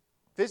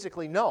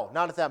 Physically, no,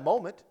 not at that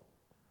moment.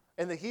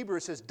 In the Hebrew,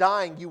 it says,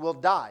 dying, you will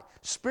die.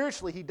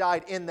 Spiritually, he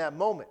died in that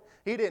moment.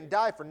 He didn't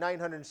die for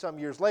 900 and some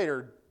years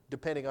later,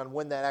 depending on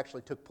when that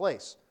actually took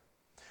place.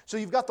 So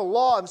you've got the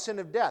law of sin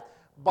and death.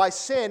 By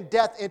sin,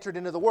 death entered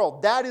into the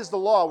world. That is the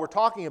law we're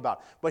talking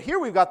about. But here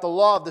we've got the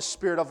law of the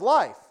Spirit of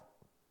life.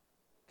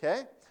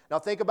 Okay? Now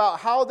think about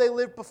how they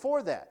lived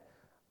before that.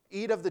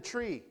 Eat of the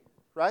tree,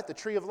 right? The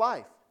tree of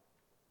life.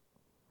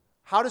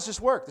 How does this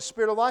work? The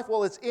Spirit of life?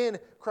 Well, it's in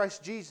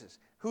Christ Jesus.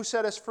 Who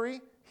set us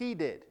free? He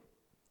did.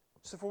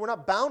 So we're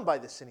not bound by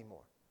this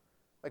anymore.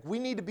 Like, we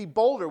need to be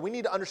bolder. We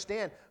need to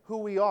understand who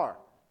we are.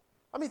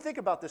 I mean, think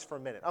about this for a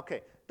minute.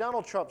 Okay,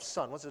 Donald Trump's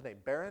son, what's his name?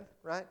 Barron,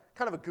 right?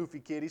 Kind of a goofy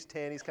kid. He's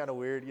 10. He's kind of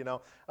weird, you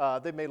know.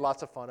 They made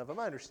lots of fun of him.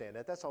 I understand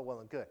that. That's all well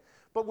and good.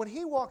 But when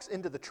he walks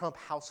into the Trump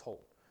household,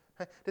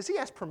 does he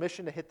ask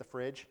permission to hit the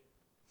fridge?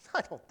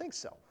 I don't think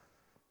so.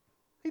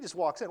 He just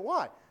walks in.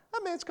 Why?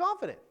 That man's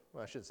confident.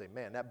 Well, I shouldn't say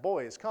man. That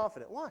boy is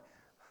confident. Why?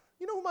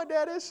 You know who my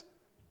dad is?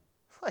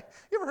 Like,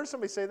 you ever heard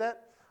somebody say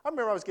that? I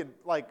remember I was getting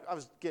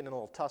in a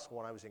little tussle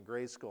when I was in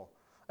grade school.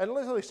 And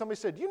literally somebody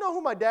said, "You know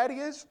who my daddy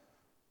is?"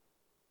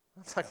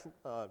 I was like,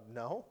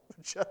 no.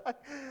 Should I?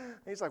 And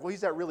he's like, well,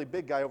 he's that really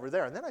big guy over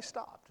there. And then I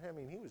stopped. I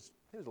mean, he was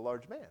a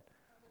large man.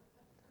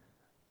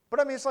 But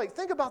I mean, it's like,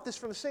 think about this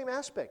from the same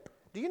aspect.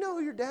 Do you know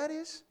who your dad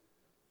is?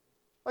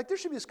 Like, there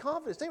should be this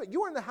confidence. Think about it.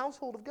 You are in the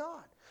household of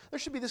God. There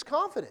should be this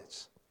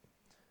confidence.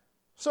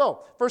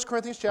 So, 1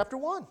 Corinthians chapter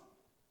 1.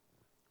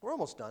 We're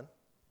almost done,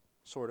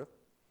 sort of.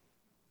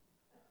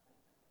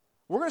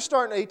 We're going to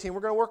start in 18.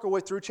 We're going to work our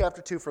way through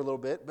chapter 2 for a little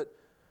bit. But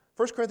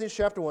 1 Corinthians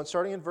chapter 1,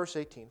 starting in verse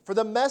 18. For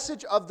the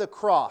message of the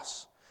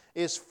cross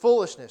is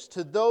foolishness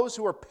to those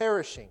who are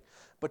perishing,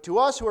 but to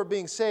us who are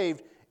being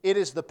saved, it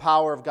is the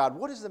power of God.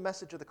 What is the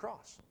message of the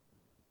cross?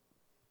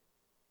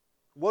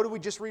 What did we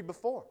just read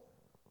before?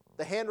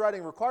 The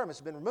handwriting requirements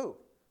have been removed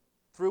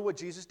through what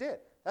Jesus did.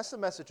 That's the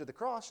message of the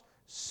cross.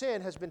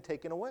 Sin has been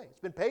taken away.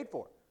 It's been paid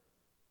for.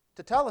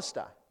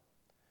 tetelestai.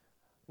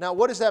 Now,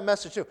 what does that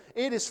message do?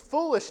 It is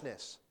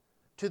foolishness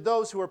to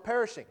those who are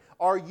perishing.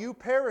 Are you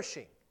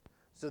perishing?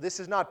 So this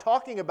is not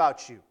talking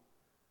about you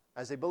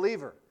as a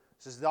believer.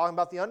 This is talking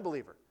about the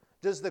unbeliever.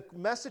 Does the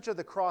message of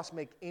the cross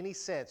make any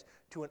sense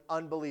to an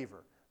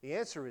unbeliever? The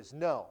answer is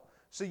no.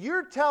 So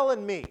you're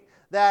telling me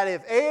that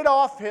if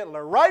Adolf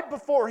Hitler, right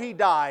before he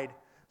died,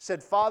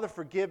 said, Father,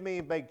 forgive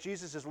me, make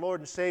Jesus as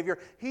Lord and Savior,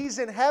 he's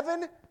in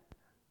heaven?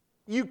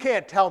 You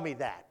can't tell me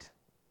that.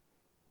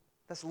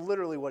 That's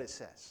literally what it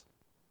says.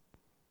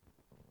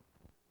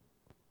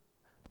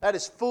 That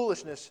is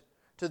foolishness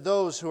to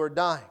those who are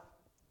dying.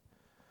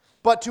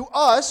 But to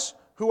us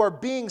who are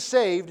being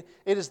saved,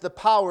 it is the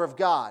power of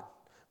God.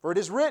 For it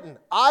is written,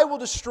 I will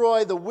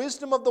destroy the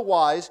wisdom of the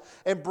wise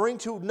and bring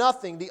to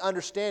nothing the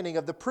understanding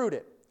of the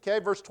prudent. Okay,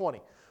 verse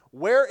 20.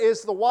 Where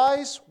is the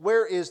wise?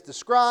 Where is the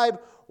scribe?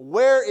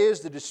 Where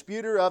is the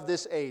disputer of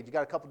this age? You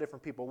got a couple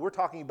different people. We're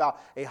talking about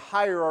a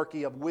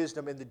hierarchy of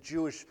wisdom in the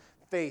Jewish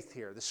faith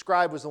here. The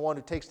scribe was the one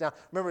who takes down.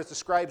 Remember, it's the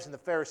scribes and the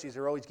Pharisees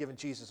are always giving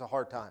Jesus a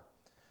hard time.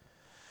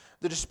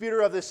 The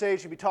disputer of this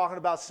age should be talking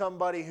about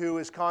somebody who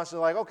is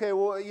constantly like, okay,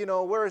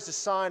 well, where is the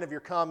sign of your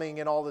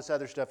coming and all this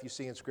other stuff you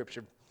see in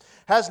Scripture?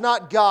 Has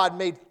not God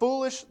made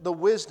foolish the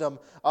wisdom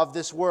of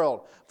this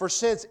world? For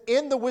since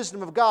in the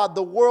wisdom of God,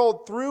 the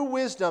world through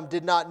wisdom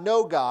did not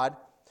know God,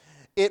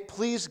 it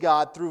pleased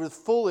God through the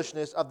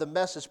foolishness of the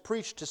message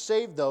preached to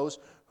save those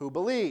who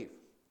believe.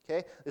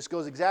 Okay? This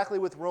goes exactly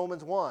with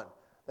Romans 1,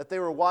 that they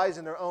were wise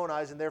in their own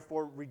eyes and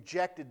therefore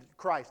rejected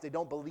Christ. They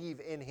don't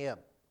believe in Him.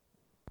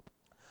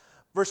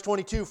 Verse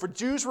 22, for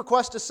Jews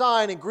request a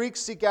sign and Greeks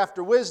seek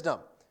after wisdom.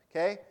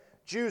 Okay?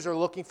 Jews are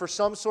looking for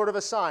some sort of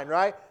a sign,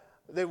 right?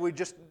 That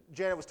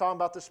Janet was talking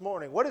about this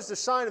morning. What is the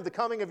sign of the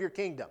coming of your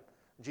kingdom?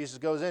 Jesus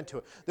goes into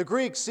it. The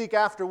Greeks seek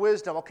after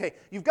wisdom. Okay,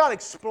 you've got to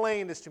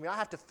explain this to me. I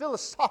have to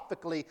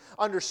philosophically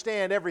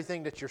understand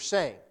everything that you're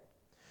saying.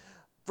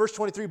 Verse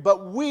 23,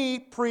 but we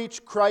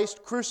preach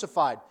Christ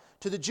crucified.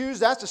 To the Jews,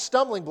 that's a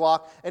stumbling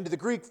block, and to the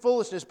Greek,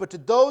 foolishness. But to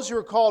those who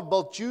are called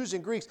both Jews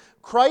and Greeks,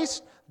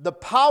 Christ, the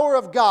power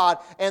of God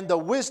and the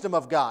wisdom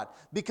of God.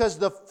 Because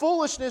the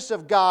foolishness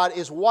of God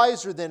is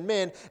wiser than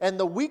men, and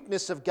the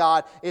weakness of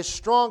God is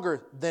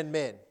stronger than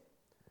men.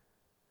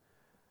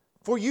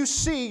 For you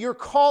see your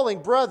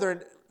calling,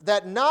 brethren,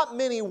 that not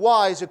many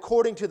wise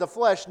according to the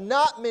flesh,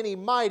 not many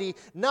mighty,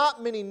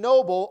 not many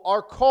noble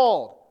are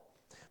called.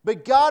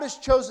 But God has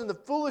chosen the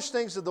foolish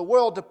things of the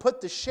world to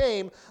put to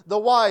shame the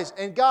wise.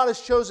 And God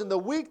has chosen the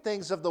weak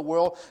things of the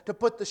world to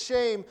put to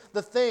shame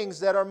the things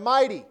that are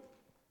mighty.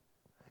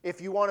 If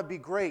you want to be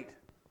great,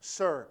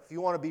 serve. If you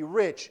want to be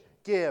rich,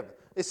 give.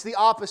 It's the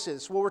opposite.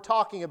 It's what we're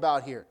talking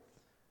about here.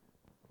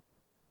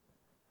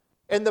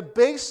 And the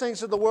base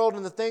things of the world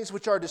and the things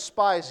which are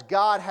despised,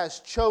 God has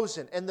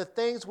chosen. And the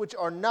things which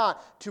are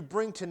not, to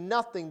bring to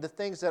nothing the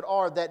things that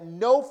are, that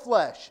no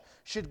flesh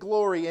should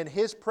glory in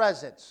His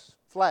presence.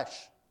 Flesh.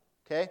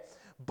 Okay?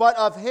 But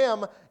of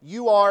Him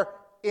you are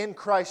in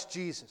Christ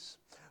Jesus,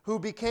 who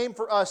became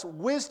for us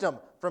wisdom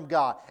from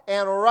God,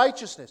 and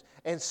righteousness,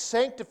 and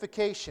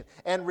sanctification,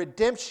 and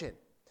redemption.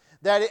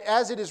 That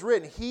as it is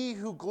written, he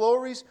who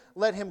glories,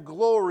 let him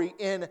glory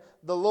in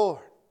the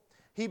Lord.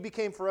 He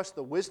became for us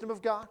the wisdom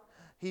of God.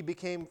 He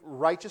became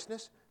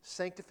righteousness,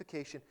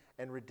 sanctification,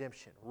 and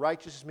redemption.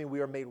 Righteousness means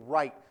we are made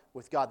right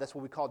with God. That's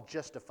what we call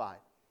justified.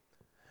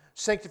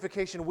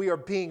 Sanctification, we are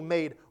being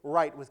made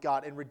right with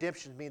God. And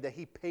redemption means that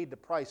He paid the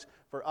price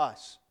for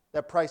us.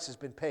 That price has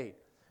been paid.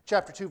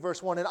 Chapter 2,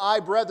 verse 1, and I,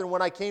 brethren,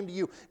 when I came to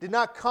you, did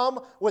not come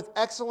with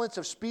excellence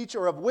of speech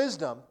or of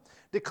wisdom,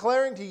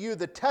 declaring to you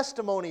the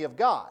testimony of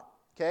God.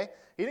 Okay?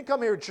 He didn't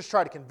come here to just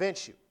try to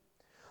convince you.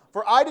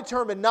 For I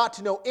determined not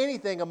to know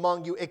anything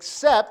among you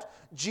except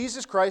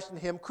Jesus Christ and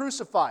Him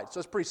crucified. So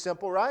it's pretty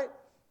simple, right?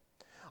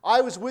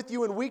 I was with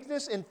you in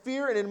weakness, in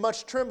fear, and in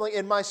much trembling.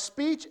 And my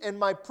speech and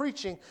my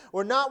preaching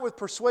were not with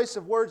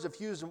persuasive words of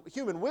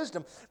human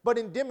wisdom, but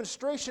in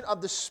demonstration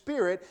of the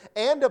Spirit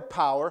and of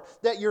power,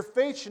 that your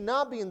faith should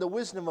not be in the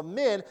wisdom of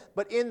men,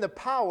 but in the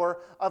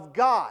power of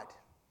God.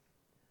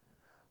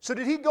 So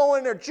did He go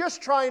in there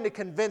just trying to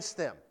convince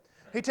them?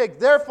 He'd take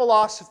their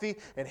philosophy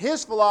and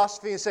His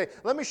philosophy and say,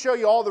 let me show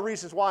you all the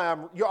reasons why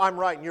I'm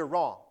right and you're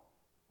wrong.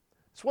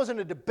 This wasn't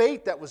a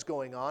debate that was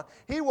going on.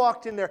 He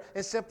walked in there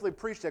and simply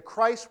preached that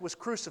Christ was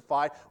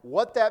crucified,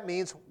 what that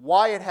means,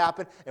 why it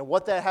happened, and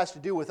what that has to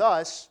do with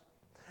us.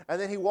 And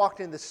then He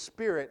walked in the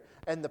Spirit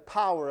and the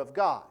power of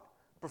God,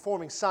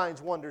 performing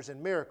signs, wonders,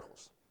 and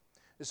miracles.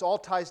 This all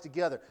ties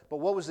together. But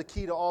what was the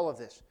key to all of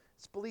this?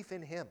 It's belief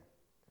in Him.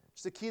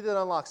 It's the key that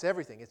unlocks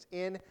everything. It's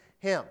in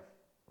Him.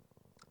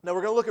 Now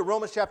we're going to look at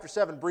Romans chapter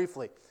 7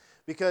 briefly.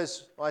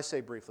 Because, well, I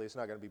say briefly, it's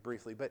not going to be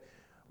briefly, but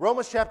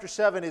Romans chapter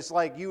 7 is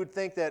like, you would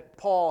think that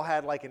Paul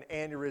had like an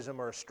aneurysm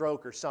or a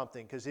stroke or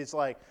something, because it's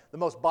like the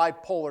most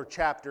bipolar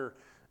chapter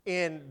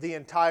in the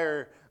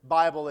entire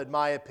Bible, in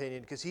my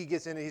opinion, because he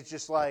gets in and he's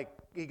just like,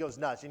 he goes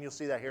nuts, and you'll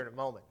see that here in a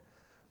moment.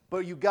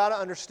 But you got to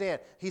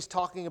understand, he's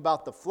talking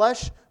about the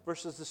flesh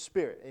versus the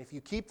Spirit. And if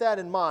you keep that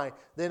in mind,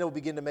 then it will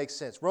begin to make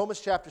sense.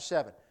 Romans chapter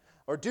 7.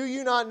 Or do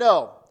you not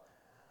know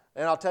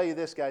And I'll tell you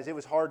this, guys, it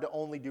was hard to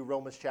only do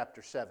Romans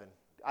chapter 7.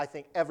 I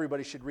think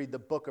everybody should read the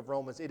book of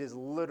Romans. It is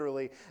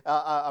literally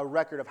a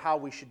record of how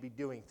we should be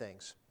doing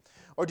things.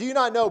 Or do you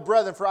not know,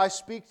 brethren, for I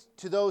speak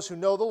to those who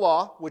know the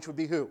law, which would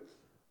be who?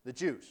 The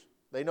Jews.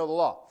 They know the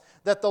law.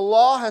 That the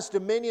law has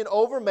dominion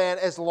over man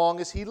as long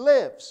as he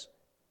lives.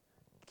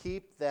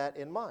 Keep that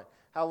in mind.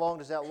 How long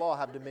does that law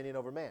have dominion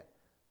over man?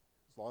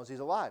 As long as he's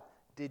alive.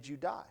 Did you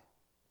die?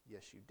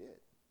 Yes, you did.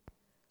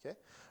 Okay?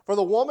 For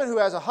the woman who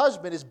has a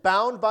husband is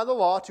bound by the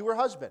law to her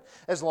husband,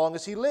 as long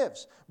as he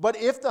lives. But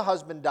if the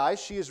husband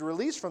dies, she is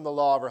released from the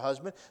law of her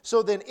husband.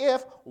 So then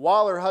if,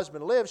 while her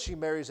husband lives, she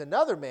marries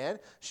another man,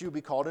 she will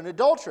be called an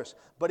adulteress.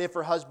 But if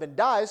her husband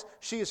dies,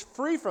 she is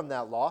free from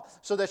that law,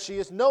 so that she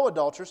is no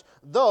adulteress,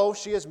 though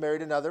she has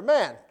married another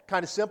man.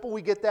 Kind of simple,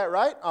 we get that,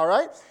 right? All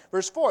right.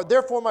 Verse 4,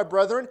 therefore, my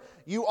brethren,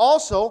 you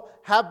also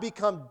have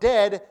become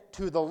dead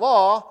to the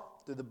law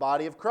through the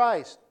body of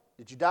Christ.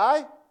 Did you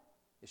die?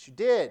 Yes, you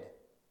did.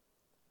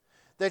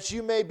 That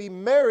you may be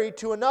married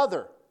to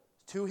another,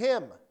 to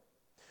him,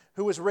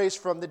 who was raised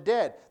from the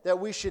dead, that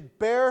we should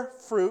bear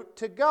fruit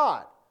to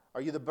God.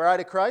 Are you the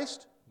bride of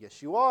Christ?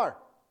 Yes, you are.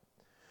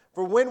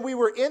 For when we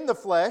were in the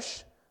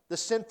flesh, the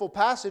sinful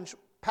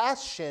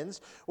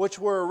passions, which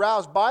were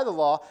aroused by the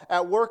law,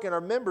 at work in our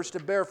members to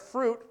bear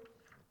fruit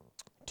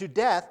to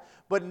death,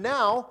 but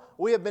now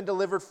we have been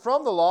delivered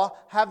from the law,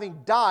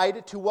 having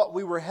died to what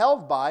we were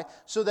held by,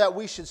 so that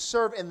we should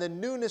serve in the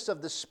newness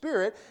of the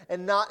Spirit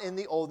and not in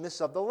the oldness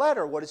of the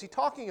letter. What is he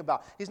talking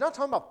about? He's not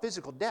talking about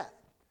physical death.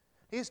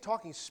 He is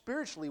talking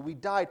spiritually. We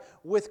died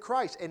with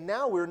Christ, and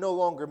now we're no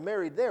longer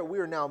married there. We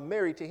are now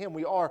married to him.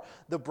 We are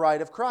the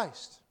bride of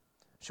Christ.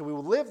 So we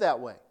will live that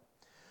way.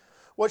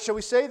 What shall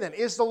we say then?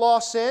 Is the law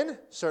sin?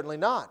 Certainly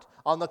not.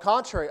 On the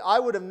contrary, I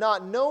would have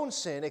not known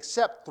sin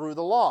except through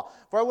the law.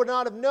 For I would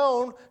not have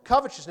known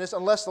covetousness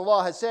unless the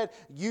law had said,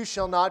 you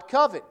shall not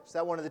covet. Is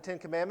that one of the 10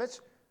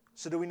 Commandments?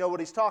 So do we know what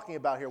he's talking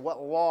about here?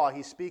 What law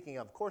he's speaking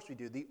of? Of course we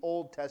do. The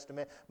Old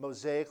Testament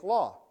Mosaic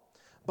law.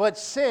 But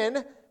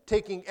sin,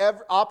 taking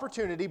every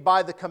opportunity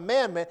by the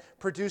commandment,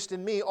 produced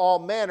in me all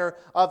manner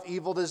of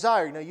evil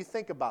desire. Now you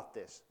think about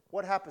this.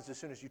 What happens as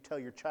soon as you tell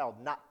your child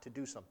not to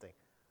do something?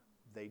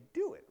 They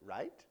do it,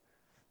 right?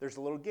 There's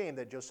a little game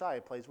that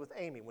Josiah plays with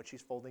Amy when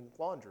she's folding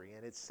laundry,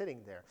 and it's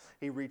sitting there.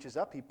 He reaches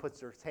up, he puts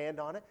his hand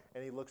on it,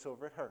 and he looks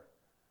over at her.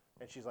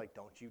 And she's like,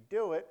 don't you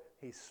do it.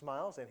 He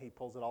smiles, and he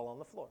pulls it all on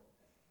the floor.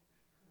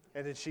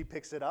 And then she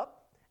picks it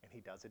up, and he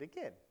does it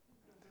again.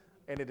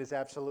 And it is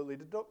absolutely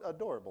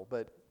adorable.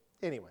 But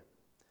anyway.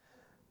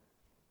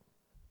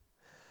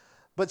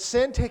 But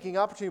sin, taking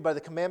opportunity by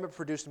the commandment,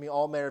 produced in me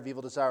all manner of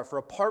evil desire. For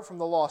apart from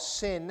the law,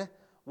 sin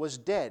was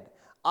dead.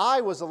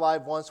 I was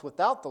alive once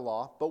without the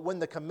law, but when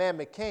the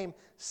commandment came,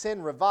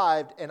 sin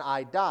revived, and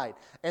I died.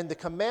 And the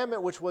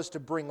commandment which was to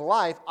bring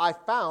life, I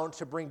found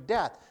to bring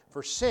death.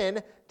 For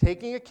sin,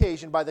 taking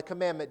occasion by the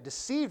commandment,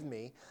 deceived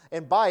me,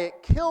 and by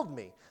it killed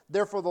me.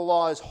 Therefore the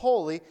law is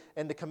holy,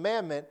 and the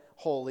commandment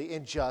holy,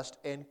 and just,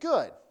 and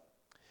good.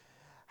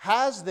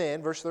 Has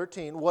then, verse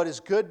 13, what is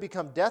good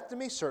become death to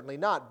me? Certainly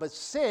not. But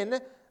sin,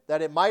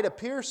 that it might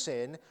appear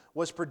sin,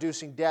 was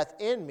producing death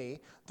in me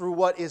through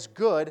what is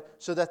good,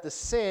 so that the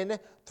sin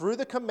through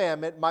the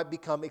commandment might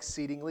become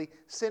exceedingly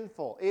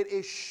sinful. It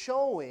is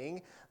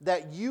showing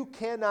that you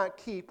cannot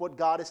keep what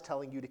God is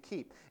telling you to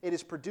keep. It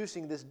is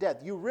producing this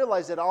death. You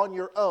realize that on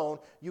your own,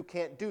 you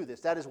can't do this.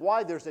 That is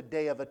why there's a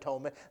Day of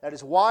Atonement. That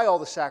is why all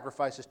the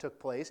sacrifices took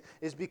place,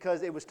 is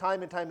because it was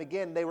time and time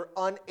again they were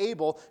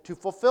unable to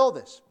fulfill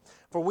this.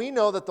 For we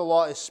know that the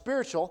law is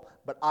spiritual,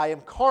 but I am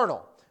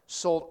carnal,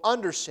 sold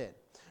under sin.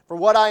 For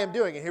what I am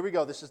doing, and here we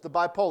go, this is the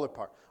bipolar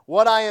part.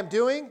 What I am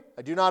doing,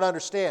 I do not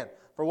understand.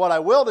 For what I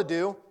will to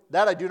do,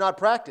 that I do not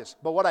practice.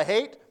 But what I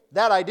hate,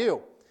 that I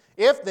do.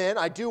 If then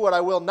I do what I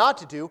will not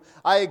to do,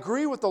 I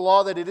agree with the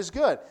law that it is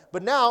good.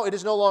 But now it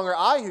is no longer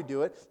I who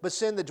do it, but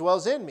sin that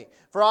dwells in me.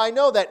 For I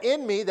know that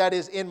in me, that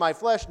is in my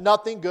flesh,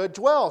 nothing good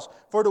dwells.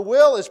 For the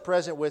will is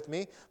present with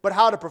me, but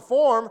how to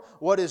perform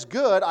what is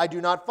good I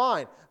do not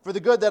find. For the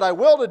good that I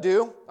will to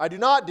do, I do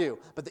not do.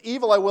 But the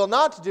evil I will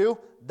not to do,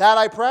 that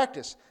I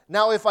practice.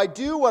 Now if I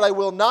do what I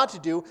will not to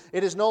do,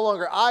 it is no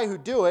longer I who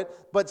do it,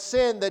 but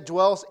sin that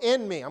dwells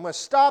in me. I'm going to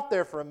stop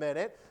there for a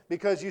minute,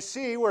 because you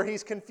see where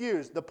he's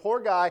confused. The poor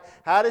guy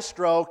had a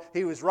stroke.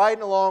 He was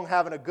riding along,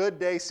 having a good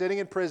day, sitting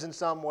in prison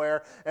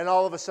somewhere, and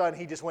all of a sudden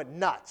he just went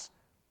nuts.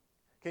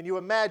 Can you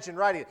imagine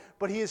writing it?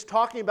 But he is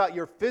talking about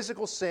your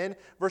physical sin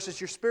versus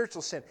your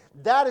spiritual sin.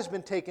 That has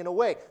been taken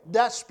away.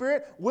 That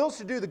spirit wills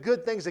to do the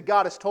good things that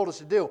God has told us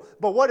to do.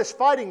 But what is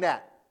fighting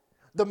that?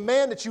 The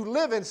man that you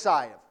live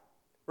inside of,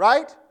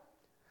 right?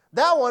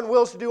 That one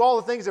wills to do all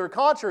the things that are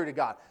contrary to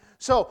God.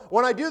 So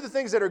when I do the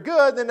things that are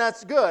good, then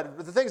that's good.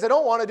 But the things I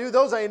don't want to do,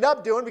 those I end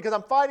up doing because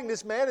I'm fighting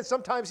this man and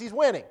sometimes he's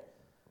winning.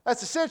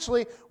 That's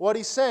essentially what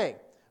he's saying.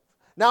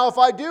 Now, if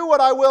I do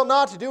what I will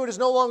not to do, it is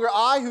no longer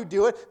I who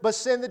do it, but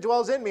sin that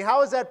dwells in me.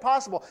 How is that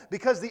possible?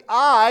 Because the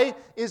I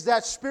is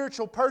that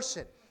spiritual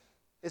person.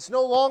 It's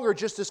no longer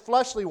just this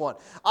fleshly one.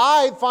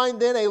 I find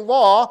then a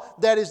law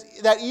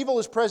that evil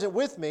is present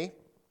with me,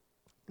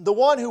 the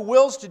one who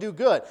wills to do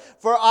good.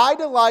 For I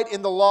delight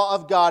in the law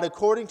of God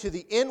according to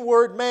the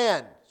inward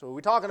man. So what are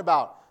we talking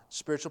about?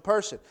 Spiritual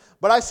person.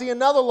 But I see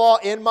another law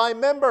in my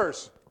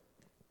members.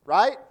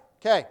 Right?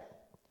 Okay.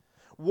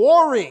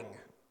 Warring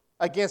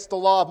against the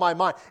law of my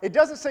mind. It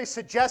doesn't say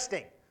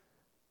suggesting.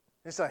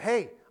 It's like,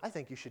 hey, I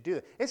think you should do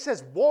that. It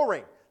says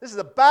warring. This is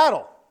a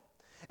battle.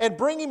 And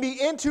bringing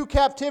me into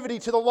captivity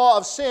to the law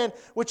of sin,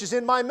 which is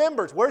in my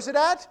members. Where's it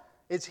at?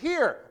 It's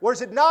here.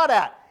 Where's it not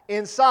at?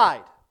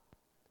 Inside.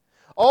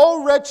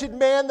 O wretched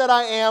man that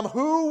I am,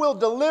 who will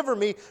deliver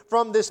me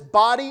from this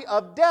body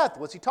of death?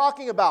 What's he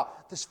talking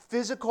about? This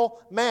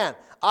physical man.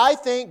 I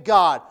thank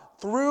God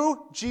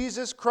through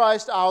Jesus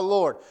Christ our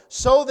Lord.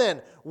 So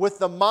then, with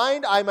the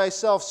mind I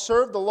myself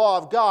serve the law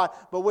of God,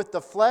 but with the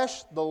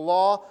flesh the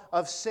law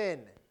of sin.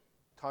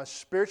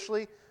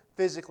 Spiritually,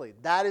 physically.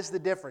 That is the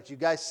difference. You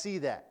guys see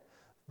that.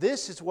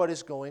 This is what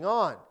is going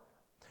on.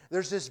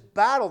 There's this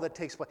battle that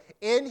takes place.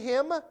 In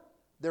Him,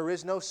 there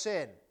is no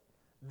sin.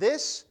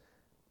 This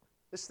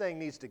thing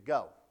needs to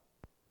go.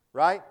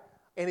 Right?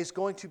 And it's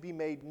going to be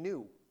made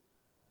new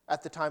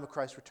at the time of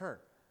Christ's return.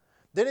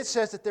 Then it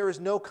says that there is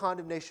no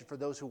condemnation for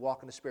those who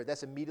walk in the Spirit.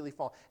 That's immediately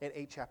following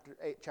in chapter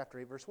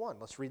 8, verse 1.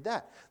 Let's read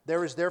that.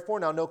 There is therefore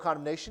now no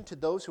condemnation to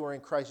those who are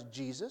in Christ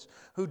Jesus,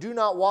 who do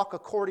not walk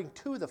according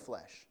to the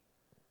flesh,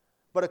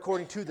 but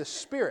according to the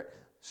Spirit.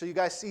 So you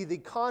guys see the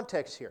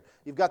context here.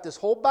 You've got this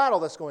whole battle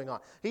that's going on.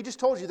 He just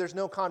told you there's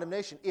no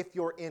condemnation if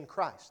you're in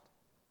Christ.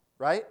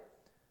 Right?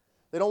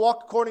 They don't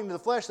walk according to the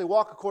flesh, they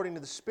walk according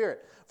to the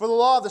Spirit. For the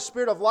law of the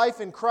Spirit of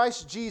life in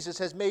Christ Jesus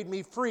has made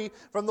me free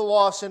from the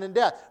law of sin and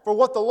death. For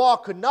what the law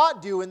could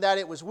not do in that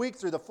it was weak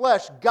through the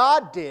flesh,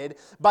 God did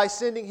by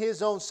sending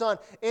His own Son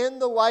in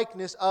the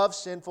likeness of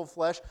sinful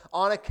flesh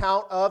on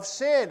account of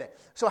sin.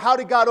 So how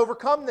did God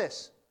overcome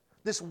this?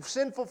 This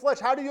sinful flesh.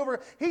 How did He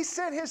overcome? He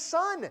sent His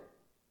Son.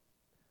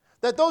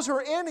 That those who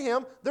are in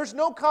Him, there's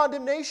no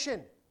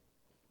condemnation.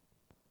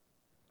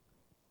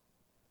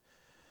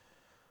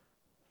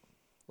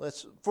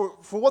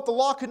 For what the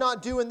law could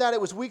not do in that it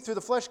was weak through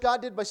the flesh,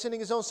 God did by sending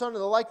His own Son in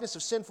the likeness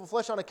of sinful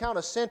flesh on account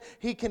of sin.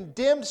 He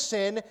condemned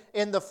sin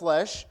in the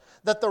flesh,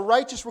 that the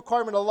righteous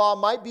requirement of the law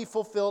might be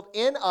fulfilled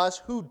in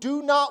us who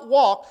do not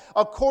walk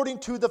according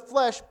to the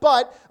flesh,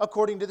 but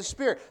according to the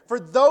Spirit. For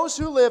those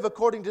who live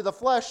according to the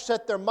flesh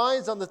set their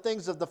minds on the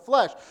things of the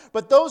flesh,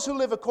 but those who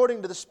live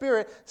according to the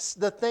Spirit,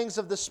 the things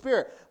of the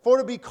Spirit. For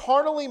to be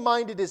carnally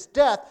minded is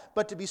death,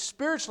 but to be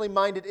spiritually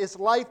minded is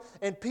life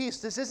and peace.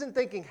 This isn't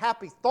thinking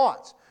happy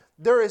thoughts.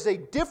 There is a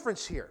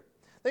difference here.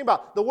 Think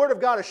about it. The Word of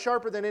God is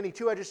sharper than any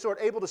two-edged sword,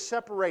 able to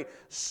separate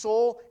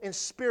soul and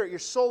spirit. Your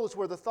soul is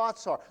where the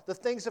thoughts are. The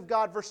things of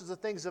God versus the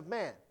things of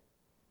man.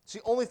 It's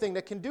the only thing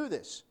that can do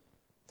this.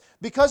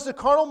 Because the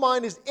carnal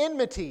mind is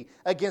enmity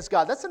against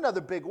God. That's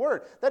another big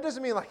word. That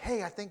doesn't mean like,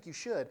 hey, I think you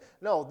should.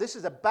 No, this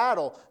is a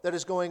battle that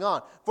is going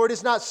on. For it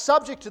is not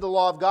subject to the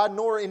law of God,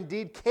 nor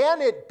indeed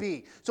can it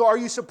be. So are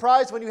you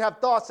surprised when you have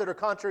thoughts that are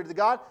contrary to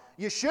God?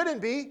 You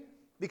shouldn't be,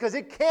 because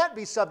it can't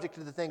be subject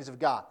to the things of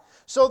God.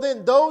 So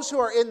then those who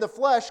are in the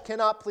flesh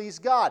cannot please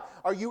God.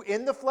 Are you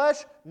in the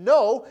flesh?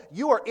 No,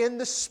 you are in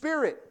the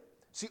Spirit.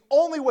 It's the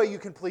only way you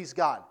can please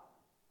God.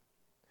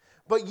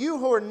 But you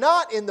who are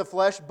not in the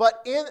flesh,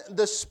 but in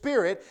the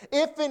Spirit,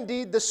 if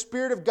indeed the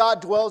Spirit of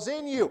God dwells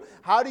in you.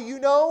 How do you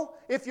know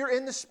if you're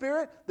in the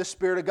Spirit? The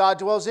Spirit of God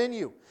dwells in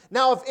you.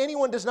 Now, if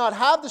anyone does not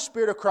have the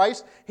Spirit of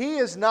Christ, he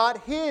is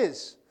not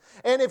His.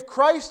 And if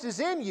Christ is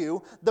in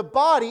you, the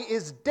body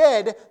is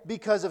dead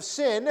because of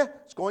sin.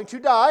 It's going to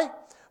die.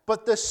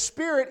 But the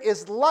Spirit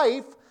is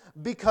life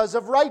because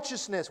of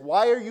righteousness.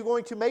 Why are you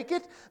going to make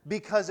it?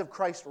 Because of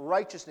Christ's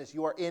righteousness.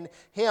 You are in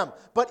Him.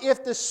 But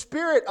if the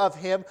Spirit of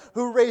Him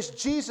who raised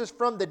Jesus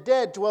from the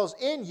dead dwells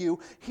in you,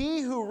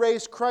 He who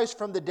raised Christ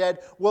from the dead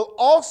will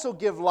also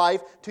give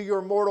life to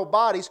your mortal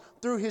bodies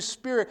through His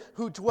Spirit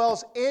who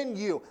dwells in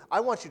you. I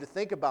want you to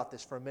think about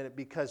this for a minute,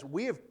 because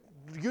we have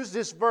use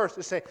this verse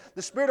to say,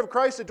 the Spirit of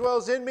Christ that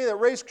dwells in me, that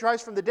raised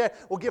Christ from the dead,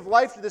 will give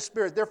life to the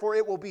Spirit. Therefore,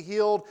 it will be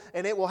healed,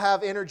 and it will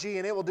have energy,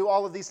 and it will do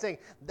all of these things.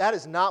 That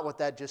is not what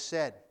that just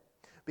said.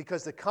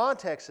 Because the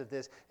context of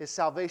this is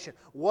salvation.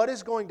 What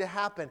is going to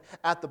happen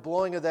at the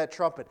blowing of that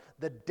trumpet?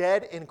 The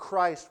dead in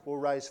Christ will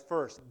rise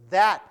first.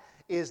 That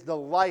is the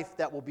life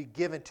that will be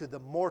given to the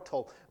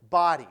mortal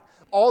body.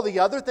 All the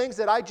other things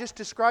that I just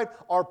described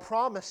are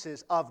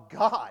promises of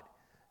God.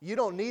 You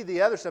don't need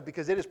the other stuff,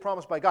 because it is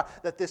promised by God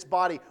that this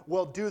body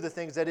will do the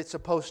things that it's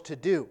supposed to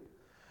do.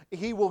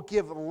 He will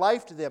give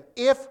life to them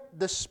if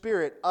the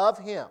Spirit of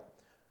Him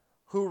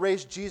who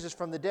raised Jesus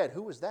from the dead.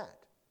 Who was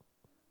that?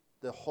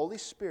 The Holy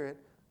Spirit.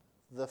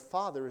 The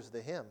Father is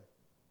the Him.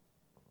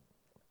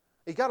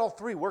 You got all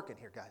three working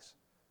here, guys.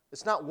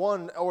 It's not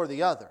one or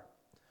the other.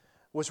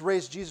 Was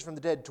raised Jesus from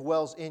the dead,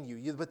 dwells in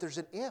you. But there's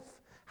an if.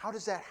 How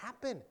does that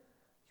happen?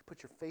 You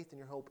put your faith and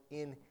your hope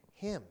in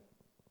Him.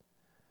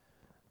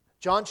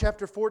 John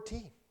chapter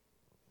 14,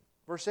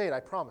 verse 8. I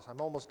promise,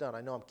 I'm almost done.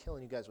 I know I'm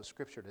killing you guys with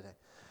Scripture today.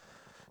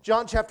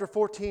 John chapter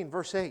 14,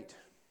 verse 8.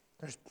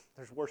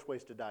 There's worse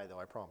ways to die, though,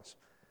 I promise.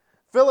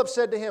 Philip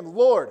said to Him,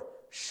 Lord,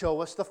 show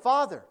us the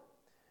Father,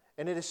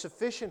 and it is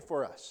sufficient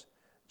for us.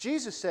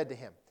 Jesus said to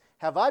him,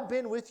 have I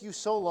been with you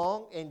so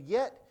long, and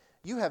yet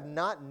you have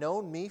not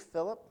known me,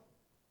 Philip?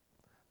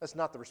 That's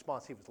not the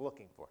response he was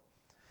looking for.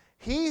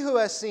 He who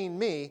has seen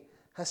me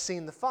has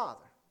seen the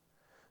Father.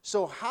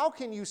 So how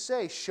can you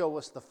say, show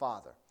us the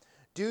Father?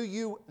 Do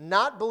you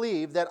not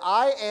believe that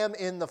I am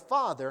in the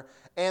Father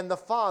and the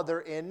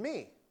Father in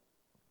me?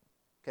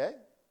 Okay?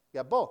 You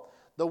got both.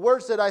 The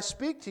words that I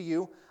speak to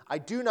you, I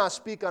do not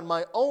speak on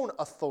my own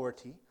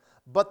authority,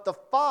 but the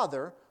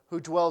Father who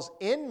dwells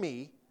in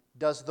me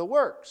does the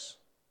works.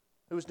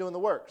 Who's doing the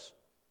works?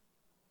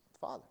 The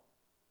Father.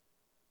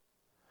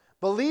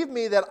 Believe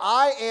me that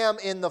I am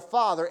in the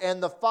Father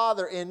and the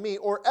Father in me,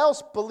 or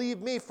else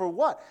believe me for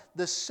what?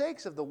 The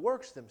sakes of the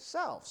works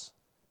themselves.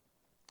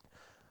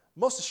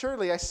 Most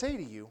assuredly I say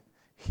to you,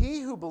 he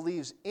who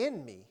believes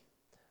in me,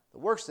 the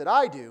works that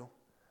I do,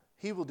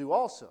 he will do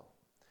also.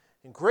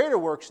 And greater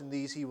works than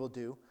these he will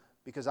do,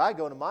 because I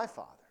go to my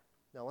Father.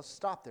 Now let's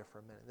stop there for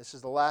a minute. This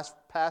is the last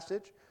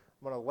passage.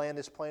 I'm going to land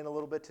this plane a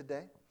little bit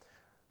today.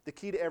 The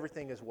key to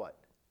everything is what?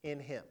 In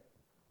Him.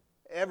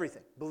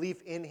 Everything.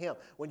 Belief in Him.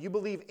 When you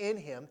believe in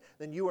Him,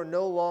 then you are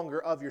no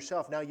longer of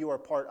yourself. Now you are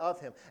part of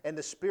Him. And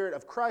the Spirit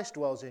of Christ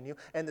dwells in you,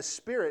 and the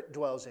Spirit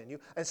dwells in you,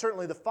 and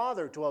certainly the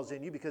Father dwells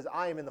in you, because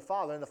I am in the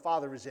Father, and the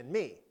Father is in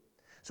me.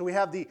 So we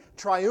have the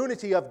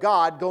triunity of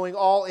God going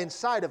all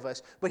inside of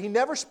us, but He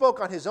never spoke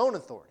on His own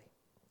authority.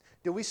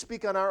 Do we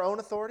speak on our own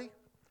authority?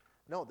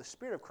 No, the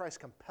Spirit of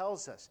Christ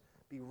compels us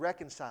to be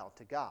reconciled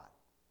to God.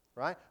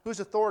 Right? Whose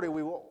authority are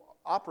we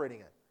operating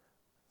in?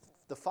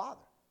 The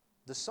Father,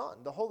 the Son,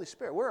 the Holy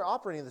Spirit. We're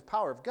operating in the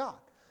power of God.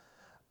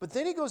 But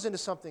then he goes into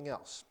something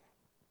else.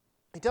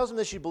 He tells them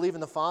that you believe in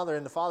the Father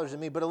and the Father's in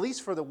me, but at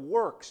least for the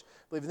works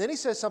believe. And then he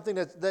says something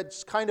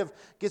that kind of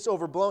gets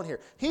overblown here.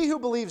 He who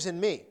believes in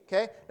me.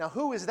 Okay? Now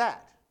who is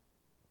that?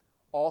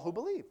 All who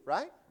believe,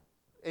 right?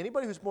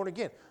 Anybody who's born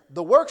again.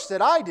 The works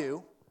that I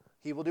do,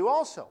 he will do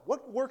also.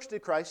 What works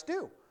did Christ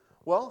do?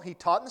 Well, he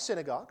taught in the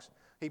synagogues.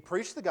 He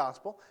preached the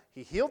gospel.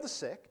 He healed the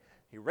sick.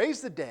 He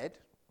raised the dead.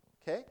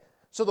 Okay?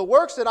 So the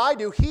works that I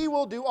do, he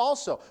will do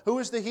also. Who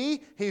is the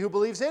he? He who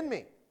believes in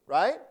me.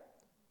 Right?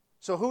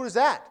 So who is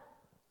that?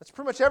 That's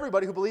pretty much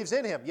everybody who believes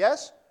in him.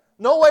 Yes?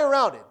 No way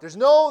around it. There's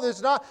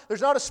not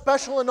a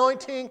special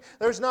anointing.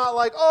 There's not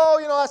like,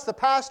 oh, that's the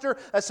pastor.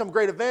 That's some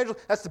great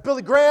evangelist. That's the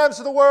Billy Grahams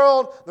of the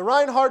world. The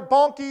Reinhard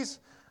Bonnke's.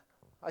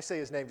 I say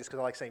his name just because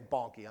I like saying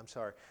Bonnke. I'm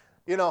sorry.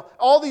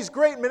 All these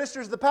great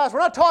ministers of the past.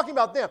 We're not talking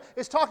about them.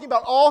 It's talking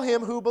about all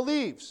him who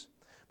believes.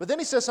 But then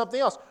he says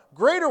something else.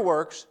 Greater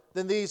works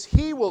than these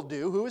he will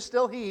do. Who is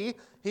still he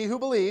who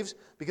believes,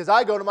 because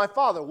I go to my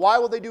Father. Why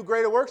will they do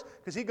greater works?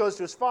 Because he goes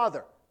to his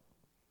Father.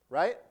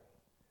 Right?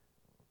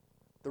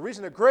 The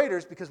reason they're greater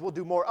is because we'll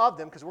do more of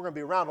them, because we're going to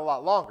be around a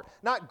lot longer.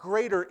 Not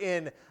greater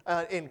in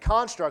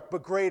construct,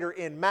 but greater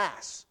in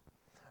mass.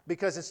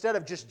 Because instead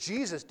of just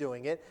Jesus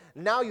doing it,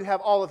 now you have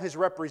all of his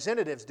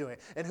representatives doing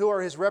it. And who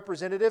are his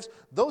representatives?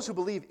 Those who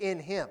believe in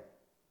him.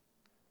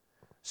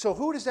 So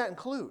who does that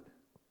include?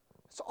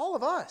 It's all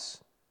of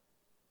us.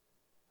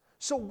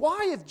 So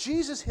why, if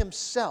Jesus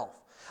himself,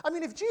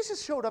 if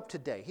Jesus showed up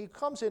today, he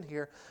comes in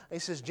here and he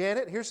says,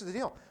 Janet, here's the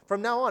deal.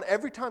 From now on,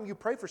 every time you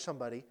pray for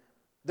somebody,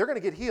 they're going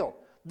to get healed.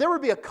 There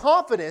would be a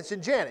confidence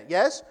in Janet,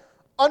 yes?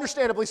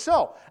 Understandably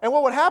so. And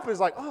what would happen is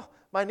like, oh,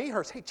 my knee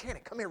hurts. Hey,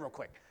 Janet, come here real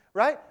quick.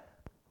 Right?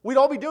 We'd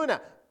all be doing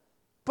that.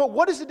 But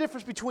what is the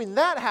difference between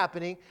that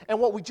happening and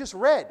what we just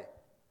read?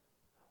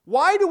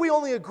 Why do we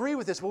only agree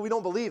with this but we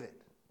don't believe it?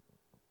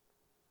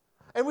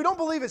 And we don't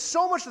believe it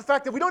so much the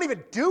fact that we don't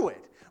even do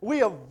it.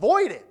 We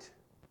avoid it.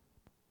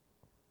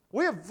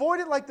 We avoid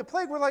it like the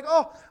plague. We're like,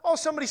 oh,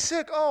 somebody's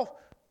sick. Oh,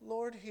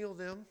 Lord, heal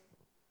them.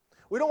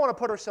 We don't want to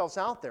put ourselves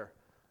out there.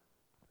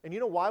 And you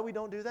know why we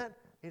don't do that?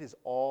 It is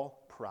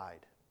all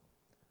pride.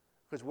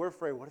 Because we're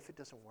afraid, what if it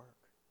doesn't work?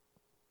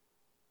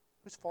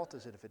 Whose fault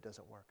is it if it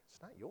doesn't work?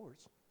 It's not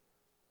yours.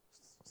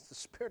 It's the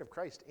Spirit of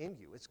Christ in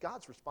you. It's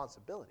God's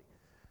responsibility.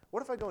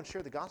 What if I go and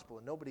share the gospel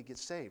and nobody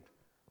gets saved?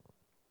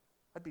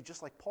 I'd be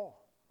just like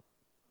Paul.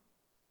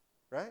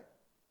 Right?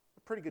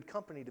 A pretty good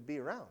company to be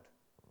around.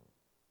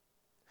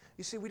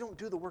 You see, we don't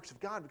do the works of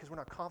God because we're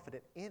not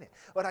confident in it.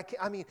 But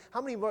how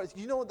many more?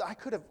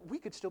 We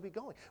could still be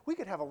going. We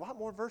could have a lot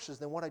more verses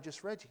than what I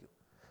just read you.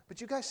 But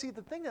you guys see,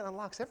 the thing that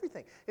unlocks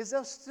everything is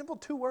those simple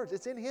two words.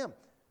 It's in Him.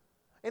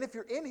 And if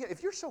you're in Him,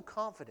 if you're so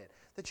confident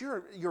that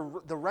you're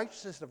the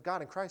righteousness of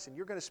God in Christ and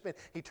you're going to spend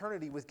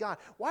eternity with God,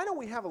 why don't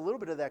we have a little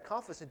bit of that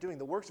confidence in doing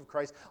the works of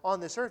Christ on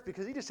this earth?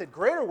 Because He just said,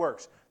 greater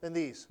works than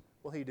these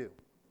will He do.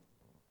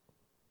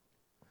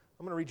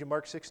 I'm going to read you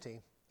Mark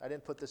 16. I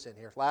didn't put this in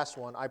here. Last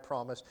one, I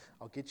promise.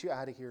 I'll get you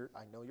out of here.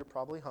 I know you're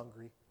probably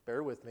hungry.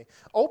 Bear with me.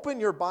 Open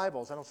your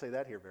Bibles. I don't say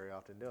that here very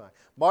often, do I?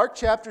 Mark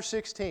chapter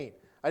 16.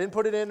 I didn't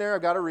put it in there.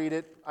 I've got to read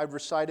it. I'd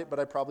recite it, but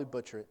I'd probably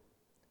butcher it.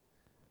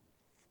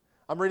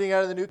 I'm reading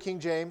out of the New King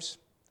James.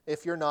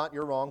 If you're not,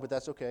 you're wrong, but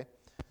that's okay.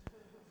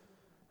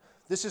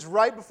 This is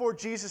right before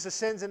Jesus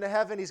ascends into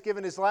heaven. He's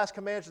given his last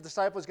command to the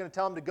disciples. He's going to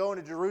tell them to go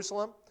into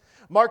Jerusalem.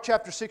 Mark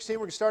chapter 16, we're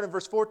going to start in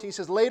verse 14. He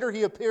says, later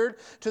he appeared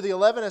to the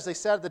 11 as they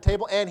sat at the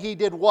table, and he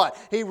did what?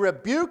 He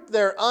rebuked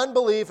their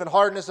unbelief and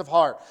hardness of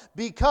heart.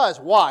 Because,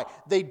 why?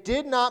 They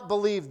did not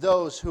believe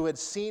those who had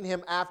seen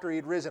him after he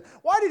had risen.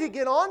 Why did he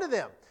get on to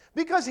them?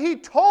 Because he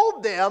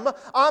told them,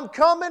 I'm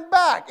coming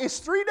back. It's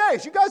 3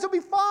 days. You guys will be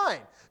fine.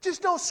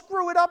 Just don't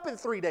screw it up in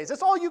 3 days.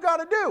 That's all you got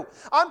to do.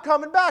 I'm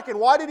coming back. And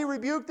why did he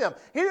rebuke them?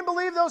 He didn't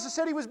believe those that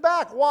said he was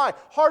back. Why?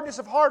 Hardness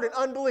of heart and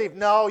unbelief.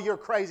 No, you're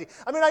crazy.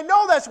 I mean, I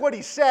know that's what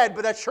he said,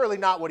 but that's surely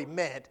not what he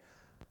meant.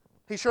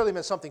 He surely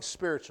meant something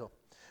spiritual.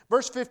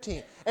 Verse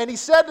 15, and he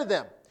said to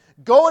them,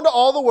 go into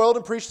all the world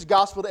and preach the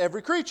gospel to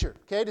every creature.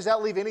 Okay, does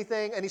that leave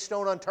anything, any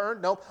stone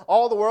unturned? No.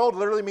 All the world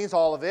literally means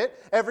all of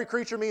it. Every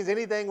creature means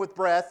anything with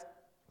breath.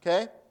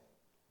 Okay?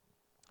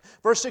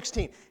 Verse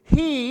 16,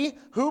 he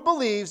who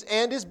believes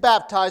and is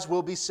baptized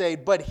will be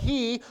saved, but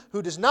he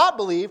who does not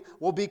believe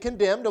will be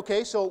condemned.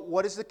 Okay, so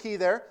what is the key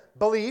there?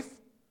 Belief.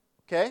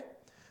 Okay?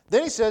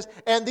 Then he says,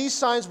 and these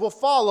signs will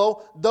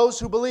follow those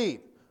who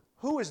believe.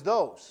 Who is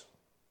those?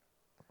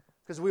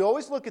 Because we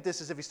always look at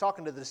this as if he's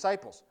talking to the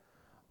disciples.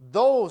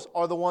 Those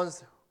are the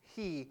ones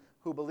he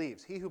who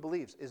believes. He who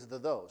believes is the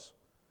those.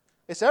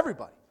 It's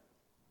everybody.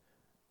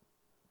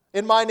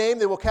 In my name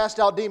they will cast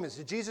out demons.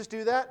 Did Jesus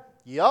do that?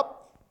 Yup.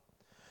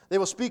 They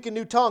will speak in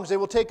new tongues. They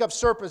will take up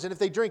serpents. And if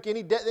they drink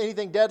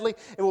anything deadly,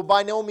 it will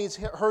by no means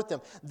hurt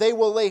them. They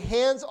will lay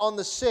hands on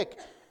the sick,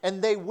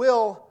 and they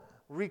will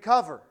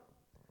recover.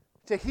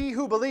 To he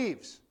who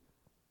believes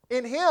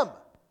in him.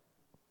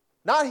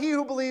 Not he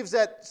who believes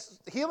that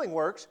healing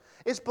works.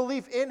 It's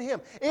belief in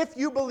him. If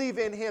you believe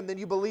in him, then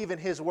you believe in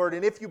his word.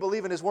 And if you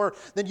believe in his word,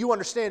 then you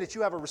understand that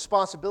you have a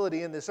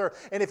responsibility in this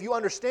earth. And if you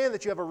understand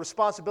that you have a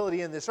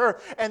responsibility in this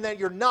earth and that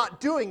you're not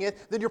doing it,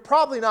 then you're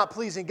probably not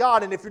pleasing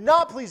God. And if you're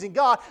not pleasing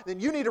God, then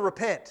you need to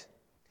repent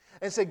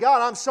and say,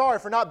 God, I'm sorry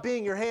for not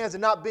being your hands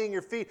and not being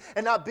your feet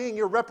and not being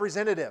your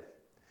representative.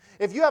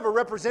 If you have a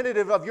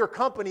representative of your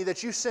company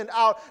that you send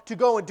out to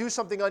go and do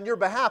something on your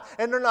behalf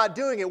and they're not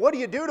doing it, what do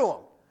you do to them?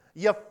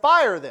 You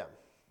fire them.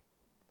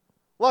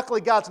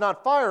 Luckily, God's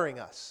not firing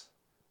us,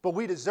 but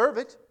we deserve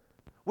it.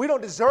 We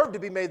don't deserve to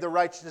be made the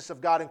righteousness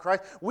of God in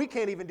Christ. We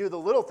can't even do the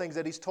little things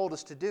that he's told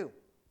us to do.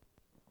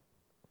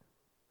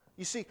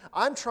 You see,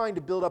 I'm trying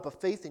to build up a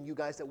faith in you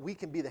guys that we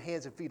can be the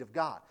hands and feet of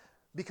God,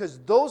 because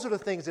those are the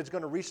things that's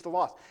going to reach the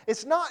lost.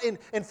 It's not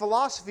in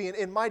philosophy and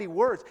in mighty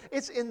words.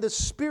 It's in the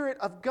Spirit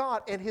of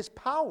God and his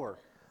power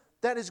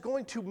that is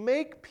going to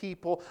make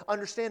people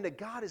understand that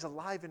God is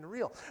alive and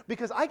real.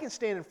 Because I can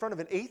stand in front of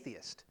an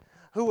atheist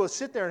who will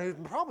sit there and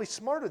who's probably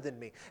smarter than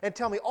me and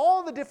tell me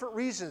all the different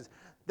reasons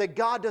that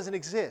God doesn't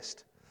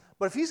exist.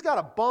 But if he's got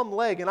a bum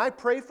leg and I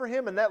pray for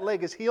him and that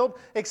leg is healed,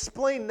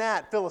 explain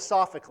that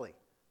philosophically.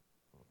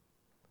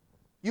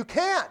 You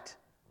can't.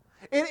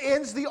 It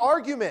ends the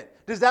argument.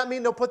 Does that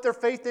mean they'll put their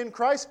faith in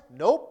Christ?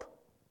 Nope.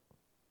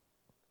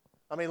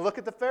 I mean, look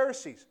at the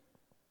Pharisees.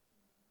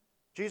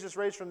 Jesus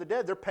raised from the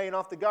dead. They're paying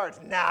off the guards.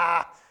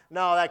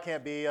 No, that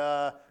can't be.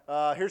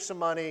 Here's some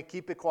money.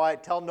 Keep it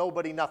quiet. Tell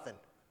nobody nothing.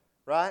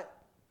 Right?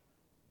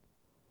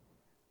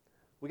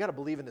 We got to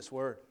believe in this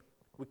word.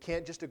 We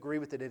can't just agree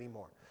with it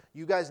anymore.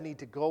 You guys need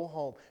to go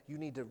home. You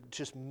need to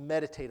just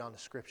meditate on the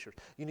Scriptures.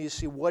 You need to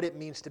see what it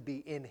means to be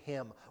in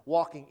him,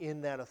 walking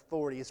in that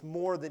authority. It's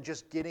more than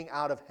just getting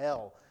out of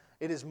hell.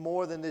 It is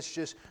more than this,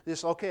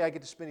 okay, I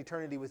get to spend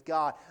eternity with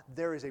God.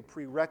 There is a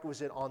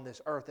prerequisite on this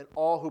earth, and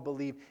all who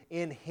believe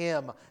in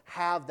him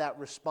have that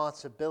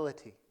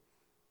responsibility.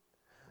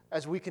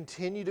 As we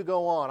continue to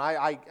go on,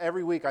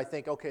 every week I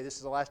think, okay, this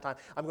is the last time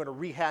I'm going to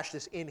rehash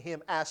this in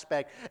him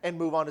aspect and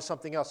move on to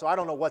something else. So I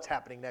don't know what's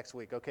happening next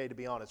week, okay, to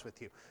be honest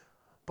with you.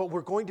 But we're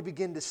going to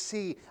begin to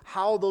see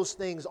how those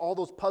things, all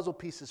those puzzle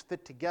pieces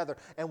fit together,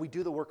 and we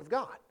do the work of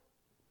God.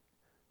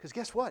 Because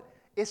guess what?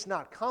 It's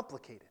not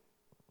complicated.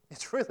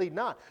 It's really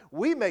not.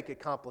 We make it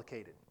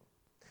complicated.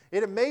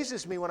 It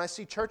amazes me when I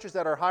see churches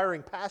that are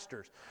hiring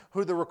pastors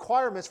who the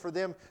requirements for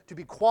them to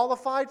be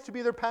qualified to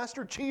be their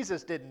pastor,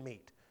 Jesus didn't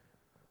meet.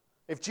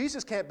 If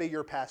Jesus can't be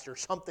your pastor,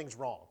 something's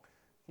wrong.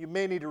 You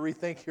may need to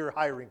rethink your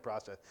hiring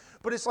process.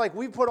 But it's like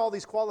we put all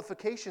these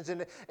qualifications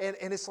in, and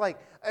it's like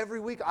every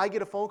week I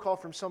get a phone call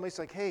from somebody. It's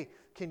like, hey,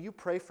 can you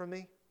pray for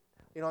me?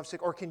 You know, I'm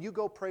sick. Or can you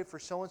go pray for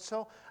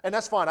so-and-so? And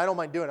that's fine. I don't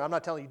mind doing it. I'm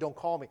not telling you don't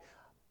call me.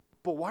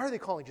 But why are they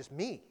calling just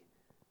me?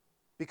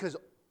 Because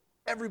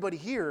everybody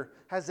here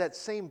has that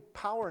same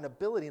power and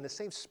ability and the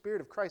same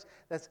Spirit of Christ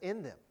that's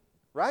in them.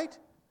 Right?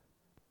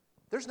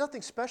 There's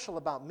nothing special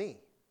about me.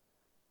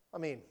 I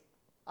mean,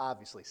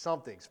 obviously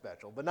something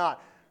special, but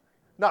not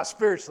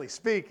spiritually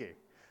speaking.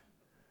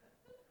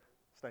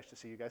 It's nice to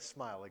see you guys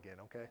smile again,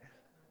 okay?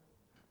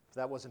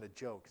 That wasn't a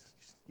joke.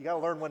 You got to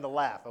learn when to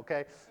laugh,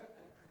 okay?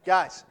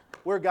 Guys,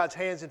 we're God's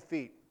hands and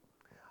feet.